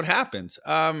 that's what happened. So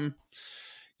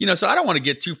I don't want to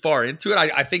get too far into it.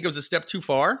 I think it was a step too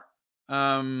far.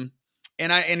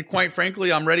 And quite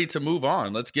frankly, I'm ready to move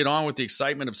on. Let's get on with the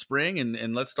excitement of spring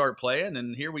and let's start playing.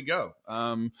 And here we go.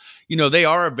 They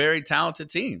are a very talented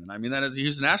team. And I mean that as the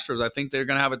Houston Astros, I think they're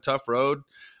going to have a tough road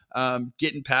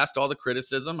getting past all the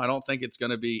criticism. I don't think it's going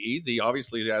to be easy,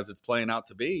 obviously, as it's playing out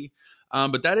to be.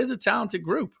 But that is a talented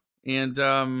group. And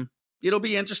it'll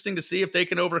be interesting to see if they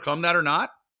can overcome that or not.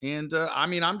 And I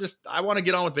want to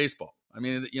get on with baseball. I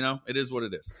mean, it is what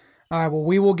it is. All right, well,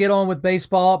 we will get on with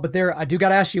baseball, but I do got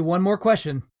to ask you one more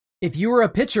question. If you were a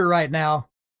pitcher right now,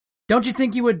 don't you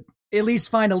think you would at least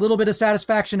find a little bit of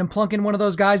satisfaction in plunking one of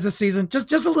those guys this season?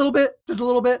 Just a little bit? Just a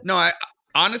little bit? No,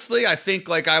 I think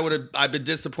like I've been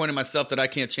disappointed in myself that I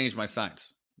can't change my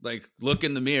signs. Like, look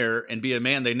in the mirror and be a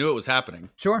man. They knew it was happening.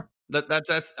 Sure.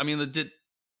 That's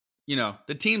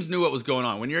the teams knew what was going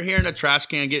on. When you're hearing a trash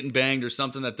can getting banged or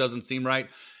something that doesn't seem right,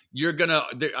 you're going to,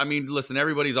 listen,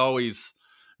 everybody's always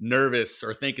nervous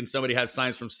or thinking somebody has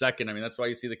signs from second. I mean, that's why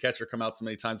you see the catcher come out so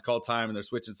many times, call time, and they're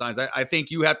switching signs. I think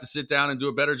you have to sit down and do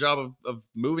a better job of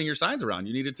moving your signs around.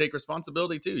 You need to take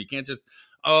responsibility too. You can't just,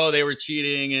 they were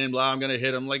cheating and blah, I'm going to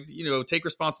hit them. Like, take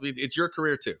responsibility. It's your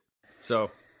career too. So.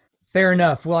 Fair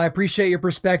enough. Well, I appreciate your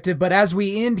perspective, but as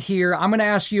we end here, I'm going to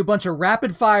ask you a bunch of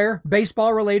rapid fire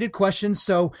baseball related questions.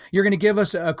 So you're going to give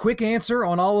us a quick answer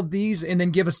on all of these and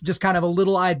then give us just kind of a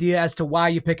little idea as to why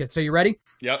you pick it. So you ready?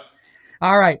 Yep.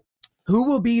 All right. Who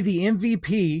will be the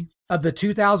MVP of the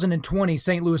 2020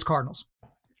 St. Louis Cardinals?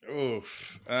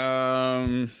 Oof.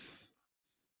 Paul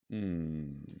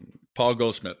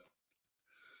Goldschmidt.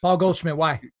 Paul Goldschmidt.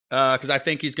 Why? Because I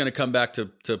think he's going to come back to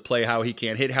play how he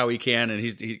can, hit how he can,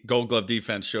 and Gold Glove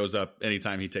defense shows up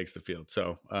anytime he takes the field.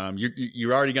 So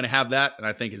you're already going to have that, and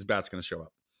I think his bat's going to show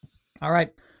up. All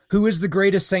right. Who is the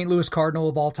greatest St. Louis Cardinal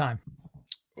of all time?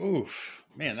 Oof.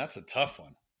 Man, that's a tough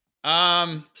one.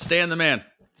 Stan the Man.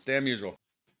 Stan Musial.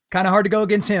 Kind of hard to go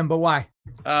against him, but why?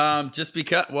 Just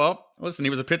because, listen, he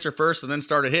was a pitcher first and then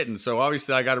started hitting. So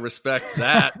obviously I got to respect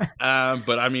that.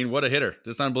 But I mean, what a hitter,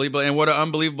 just unbelievable. And what an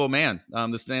unbelievable man.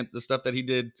 The stuff that he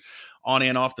did on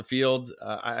and off the field.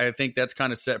 I think that's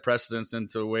kind of set precedence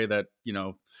into a way that,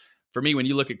 for me, when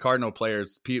you look at Cardinal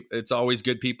players, it's always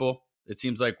good people. It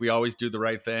seems like we always do the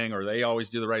right thing or they always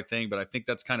do the right thing. But I think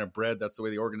that's kind of bred. That's the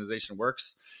way the organization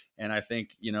works. And I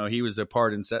think, he was a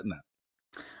part in setting that.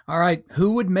 All right.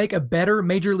 Who would make a better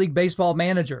Major League Baseball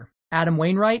manager, Adam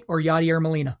Wainwright or Yadier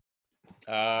Molina?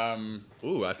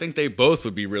 I think they both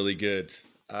would be really good.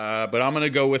 But I'm going to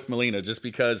go with Molina just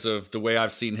because of the way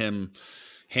I've seen him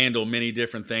handle many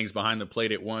different things behind the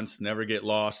plate at once, never get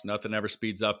lost. Nothing ever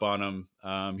speeds up on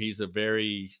him. He's a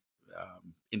very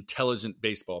intelligent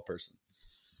baseball person.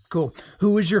 Cool.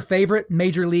 Who was your favorite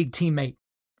Major League teammate?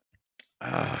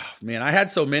 Man, I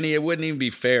had so many, it wouldn't even be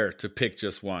fair to pick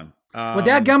just one. Well,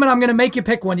 dadgummit, I'm going to make you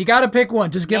pick one. You got to pick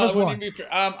one. Just give us one.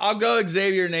 I'll go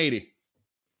Xavier Nady.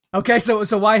 Okay, so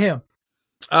why him?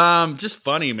 Just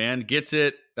funny, man. Gets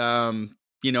it. At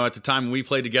the time when we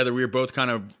played together, we were both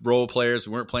kind of role players.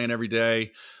 We weren't playing every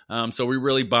day. So we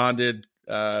really bonded,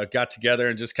 got together,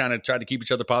 and just kind of tried to keep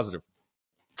each other positive.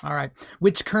 All right.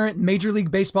 Which current Major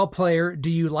League Baseball player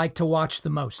do you like to watch the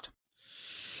most?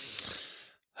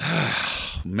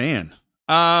 Man.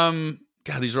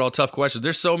 God, these are all tough questions.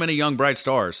 There's so many young, bright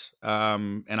stars,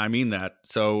 and I mean that.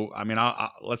 So, I mean,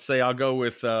 let's say I'll go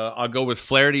with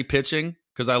Flaherty pitching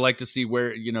because I like to see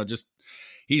where just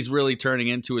he's really turning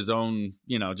into his own,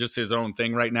 just his own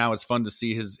thing right now. It's fun to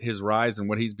see his rise and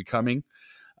what he's becoming.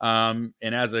 And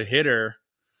as a hitter,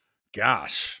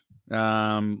 gosh,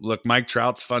 look, Mike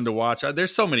Trout's fun to watch.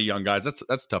 There's so many young guys.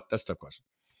 That's tough. That's a tough question.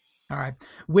 All right,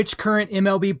 which current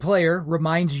MLB player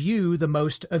reminds you the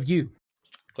most of you?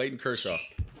 Clayton Kershaw.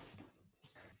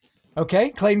 Okay,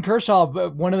 Clayton Kershaw,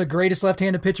 one of the greatest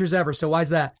left-handed pitchers ever. So why is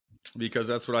that? Because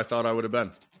that's what I thought I would have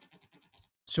been.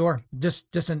 Sure.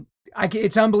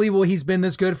 It's unbelievable he's been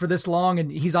this good for this long, and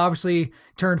he's obviously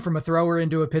turned from a thrower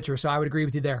into a pitcher, so I would agree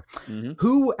with you there. Mm-hmm.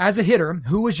 Who, as a hitter,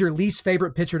 who was your least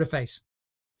favorite pitcher to face?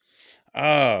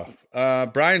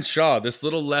 Brian Shaw, this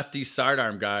little lefty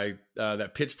sidearm guy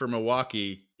that pitched for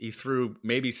Milwaukee. He threw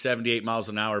maybe 78 miles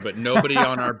an hour, but nobody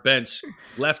on our bench,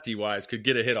 lefty-wise, could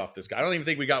get a hit off this guy. I don't even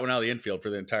think we got one out of the infield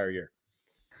for the entire year.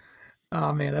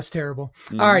 Oh, man, that's terrible.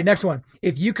 Mm-hmm. All right, next one.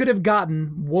 If you could have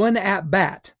gotten one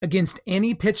at-bat against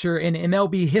any pitcher in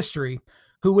MLB history,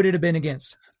 who would it have been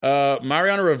against?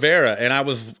 Mariano Rivera, and I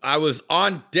was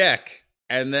on deck,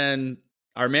 and then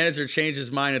our manager changed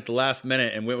his mind at the last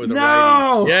minute and went with a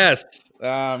righty. Yes.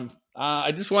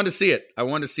 I just wanted to see it. I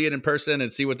wanted to see it in person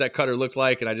and see what that cutter looked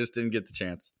like, and I just didn't get the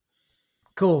chance.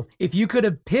 Cool. If you could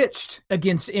have pitched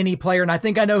against any player, and I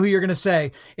think I know who you're going to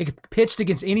say, if pitched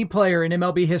against any player in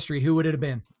MLB history, who would it have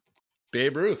been?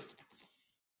 Babe Ruth.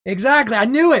 Exactly. I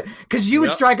knew it because you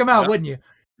would strike him out, wouldn't you?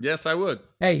 Yes, I would.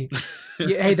 Hey,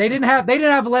 they didn't have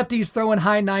lefties throwing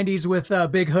high 90s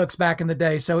with big hooks back in the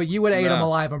day, so you would have ate them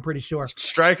alive, I'm pretty sure.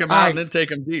 Strike them out and then take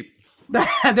them deep.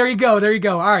 There you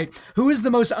go. All right. Who is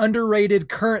the most underrated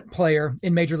current player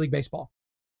in Major League Baseball?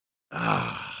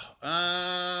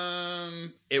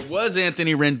 It was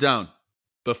Anthony Rendon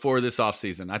before this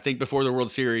offseason. I think before the World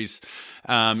Series,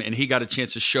 and he got a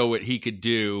chance to show what he could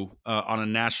do on a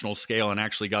national scale and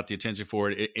actually got the attention for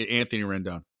it. Anthony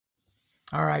Rendon.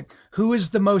 All right. Who is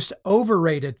the most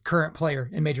overrated current player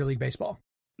in Major League Baseball?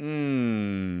 I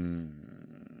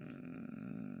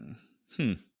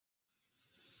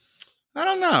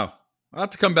don't know. I'll have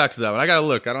to come back to that one. I got to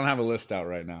look. I don't have a list out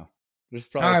right now. There's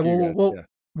probably all right.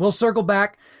 We'll circle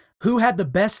back. Who had the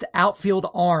best outfield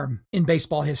arm in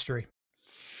baseball history?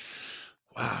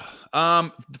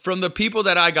 Wow. From the people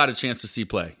that I got a chance to see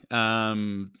play,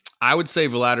 I would say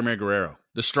Vladimir Guerrero,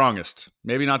 the strongest.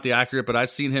 Maybe not the accurate, but I've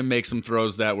seen him make some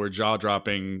throws that were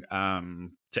jaw-dropping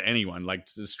to anyone, like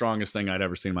the strongest thing I'd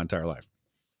ever seen in my entire life.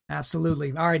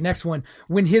 Absolutely. All right, next one.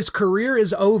 When his career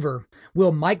is over,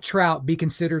 will Mike Trout be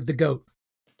considered the GOAT?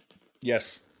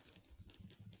 Yes.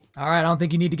 All right, I don't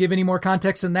think you need to give any more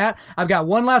context than that. I've got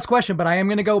one last question, but I am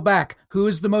going to go back. Who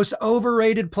is the most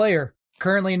overrated player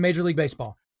currently in Major League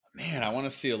Baseball? Man, I want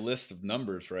to see a list of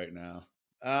numbers right now.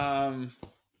 I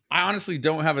honestly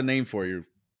don't have a name for you.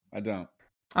 I don't.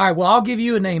 All right, well, I'll give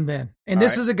you a name then. And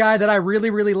this is a guy that I really,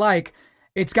 really like.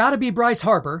 It's got to be Bryce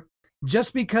Harper,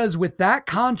 just because with that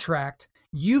contract,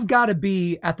 you've got to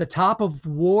be at the top of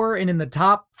WAR and in the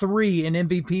top 3 in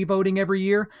MVP voting every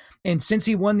year. And since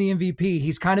he won the MVP,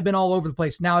 he's kind of been all over the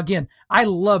place. Now, again, I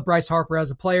love Bryce Harper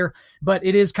as a player, but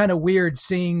it is kind of weird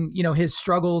seeing, his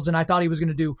struggles. And I thought he was going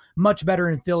to do much better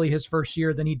in Philly his first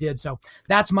year than he did. So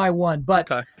that's my one.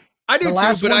 But okay. I do too,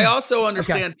 but I also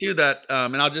understand too that,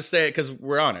 and I'll just say it because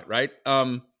we're on it, right?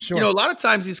 Sure. A lot of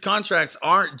times these contracts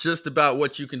aren't just about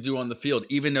what you can do on the field,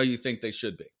 even though you think they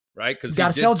should be. Right? Because you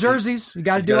got to sell jerseys. You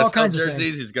got to do all kinds of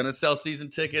things. He's going to sell season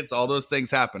tickets. All those things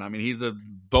happen. I mean, he's a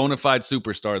bona fide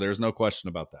superstar. There's no question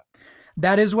about that.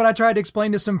 That is what I tried to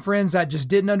explain to some friends that just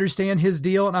didn't understand his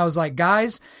deal. And I was like,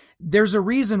 guys, there's a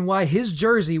reason why his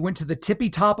jersey went to the tippy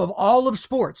top of all of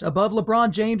sports, above LeBron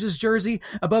James's jersey,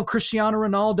 above Cristiano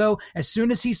Ronaldo. As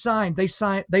soon as he signed, they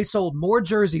sold more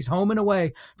jerseys home and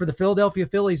away for the Philadelphia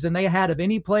Phillies than they had of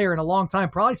any player in a long time,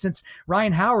 probably since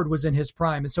Ryan Howard was in his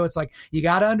prime. And so it's like, you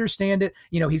got to understand it.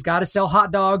 He's got to sell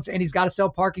hot dogs and he's got to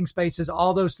sell parking spaces,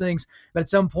 all those things. But at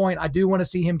some point, I do want to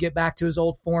see him get back to his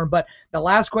old form. But the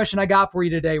last question I got for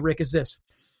you today, Rick, is this.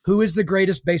 Who is the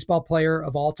greatest baseball player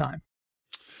of all time?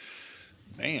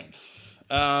 Man.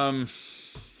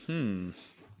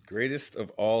 Greatest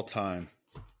of all time.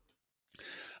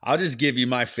 I'll just give you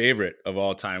my favorite of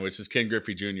all time, which is Ken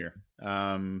Griffey Jr.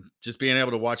 Just being able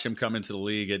to watch him come into the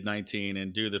league at 19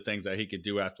 and do the things that he could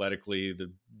do athletically,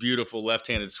 the beautiful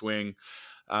left-handed swing,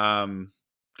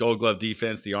 Gold Glove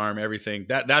defense, the arm, everything.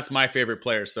 That's my favorite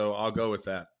player, so I'll go with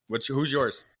that. Who's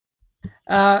yours?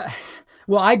 Well,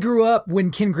 I grew up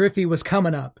when Ken Griffey was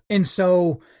coming up, and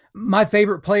so my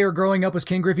favorite player growing up was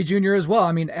Ken Griffey Jr. as well.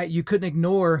 I mean, you couldn't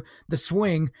ignore the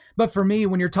swing. But for me,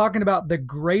 when you're talking about the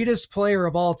greatest player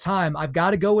of all time, I've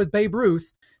got to go with Babe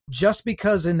Ruth, just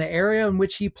because in the area in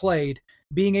which he played,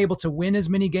 being able to win as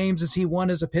many games as he won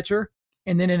as a pitcher,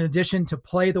 and then in addition to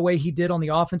play the way he did on the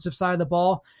offensive side of the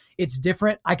ball, it's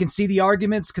different. I can see the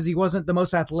arguments because he wasn't the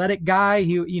most athletic guy.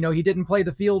 He didn't play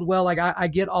the field well. Like I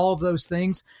get all of those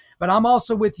things, but I'm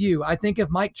also with you. I think if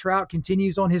Mike Trout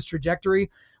continues on his trajectory,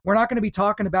 we're not going to be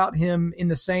talking about him in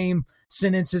the same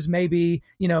sentence as maybe,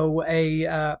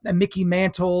 a Mickey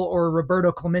Mantle or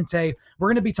Roberto Clemente. We're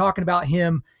going to be talking about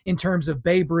him in terms of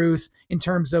Babe Ruth, in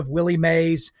terms of Willie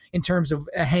Mays, in terms of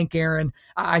Hank Aaron.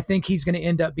 I think he's going to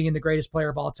end up being the greatest player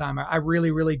of all time. I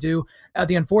really, really do.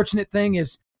 The unfortunate thing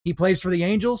is he plays for the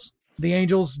Angels. The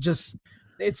Angels just,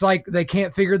 it's like they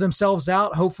can't figure themselves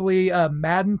out. Hopefully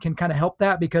Madden can kind of help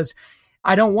that, because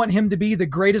I don't want him to be the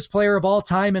greatest player of all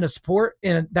time in a sport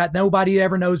and that nobody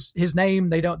ever knows his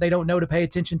name. They don't know to pay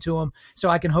attention to him.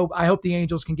 So I hope the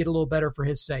Angels can get a little better for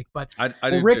his sake. But I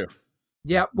do Rick, too.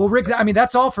 Yeah. Well, Rick, I mean,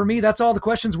 that's all for me. That's all the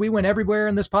questions. We went everywhere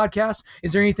in this podcast.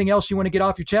 Is there anything else you want to get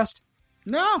off your chest?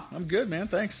 No, I'm good, man.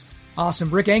 Thanks.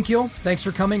 Awesome. Rick Ankiel, thanks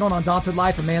for coming on Undaunted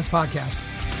Life, a Man's Podcast.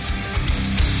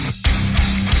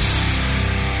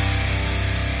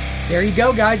 There you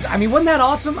go, guys. I mean, wasn't that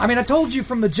awesome? I mean, I told you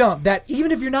from the jump that even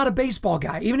if you're not a baseball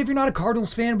guy, even if you're not a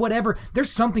Cardinals fan, whatever,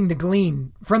 there's something to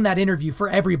glean from that interview for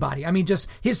everybody. I mean, just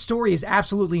his story is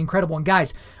absolutely incredible. And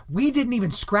guys, we didn't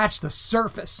even scratch the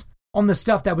surface on the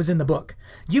stuff that was in the book.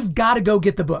 You've got to go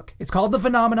get the book. It's called The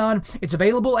Phenomenon. It's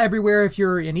available everywhere. If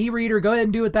you're an e-reader, go ahead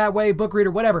and do it that way, book reader,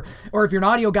 whatever. Or if you're an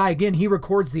audio guy, again, he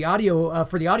records the audio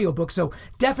for the audiobook. So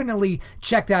definitely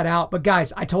check that out. But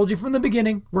guys, I told you from the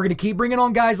beginning, we're going to keep bringing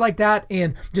on guys like that,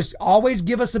 and just always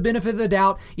give us the benefit of the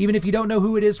doubt. Even if you don't know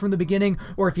who it is from the beginning,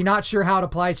 or if you're not sure how it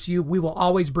applies to you, we will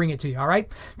always bring it to you. All right.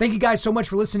 Thank you guys so much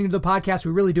for listening to the podcast.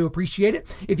 We really do appreciate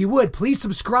it. If you would, please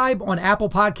subscribe on Apple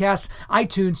Podcasts,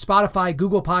 iTunes, Spotify, Spotify,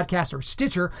 Google Podcasts, or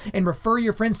Stitcher, and refer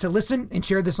your friends to listen and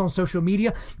share this on social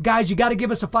media. Guys, you got to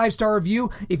give us a 5-star review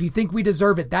if you think we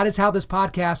deserve it. That is how this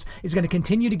podcast is going to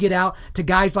continue to get out to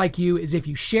guys like you, is if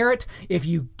you share it, if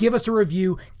you give us a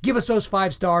review, give us those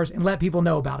 5 stars, and let people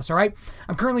know about us, all right?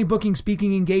 I'm currently booking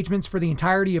speaking engagements for the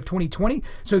entirety of 2020,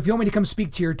 so if you want me to come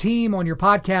speak to your team, on your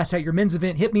podcast, at your men's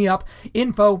event, hit me up,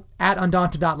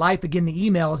 info@undaunted.life. Again, the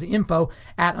email is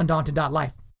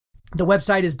info@undaunted.life. The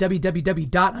website is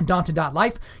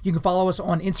www.undaunted.life. You can follow us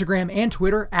on Instagram and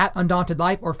Twitter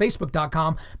 @UndauntedLife or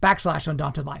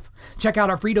Facebook.com/UndauntedLife. Check out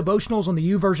our free devotionals on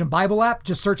the YouVersion Bible app.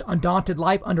 Just search Undaunted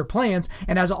Life under plans.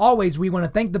 And as always, we want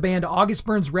to thank the band August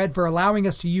Burns Red for allowing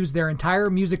us to use their entire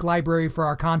music library for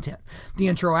our content. The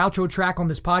intro-outro track on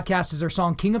this podcast is their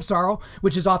song King of Sorrow,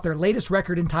 which is off their latest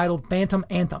record entitled Phantom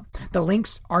Anthem. The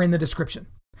links are in the description.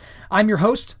 I'm your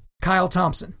host, Kyle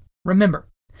Thompson. Remember,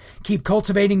 keep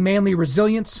cultivating manly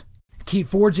resilience, keep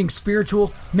forging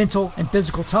spiritual, mental, and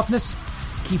physical toughness,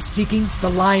 keep seeking the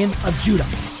Lion of Judah.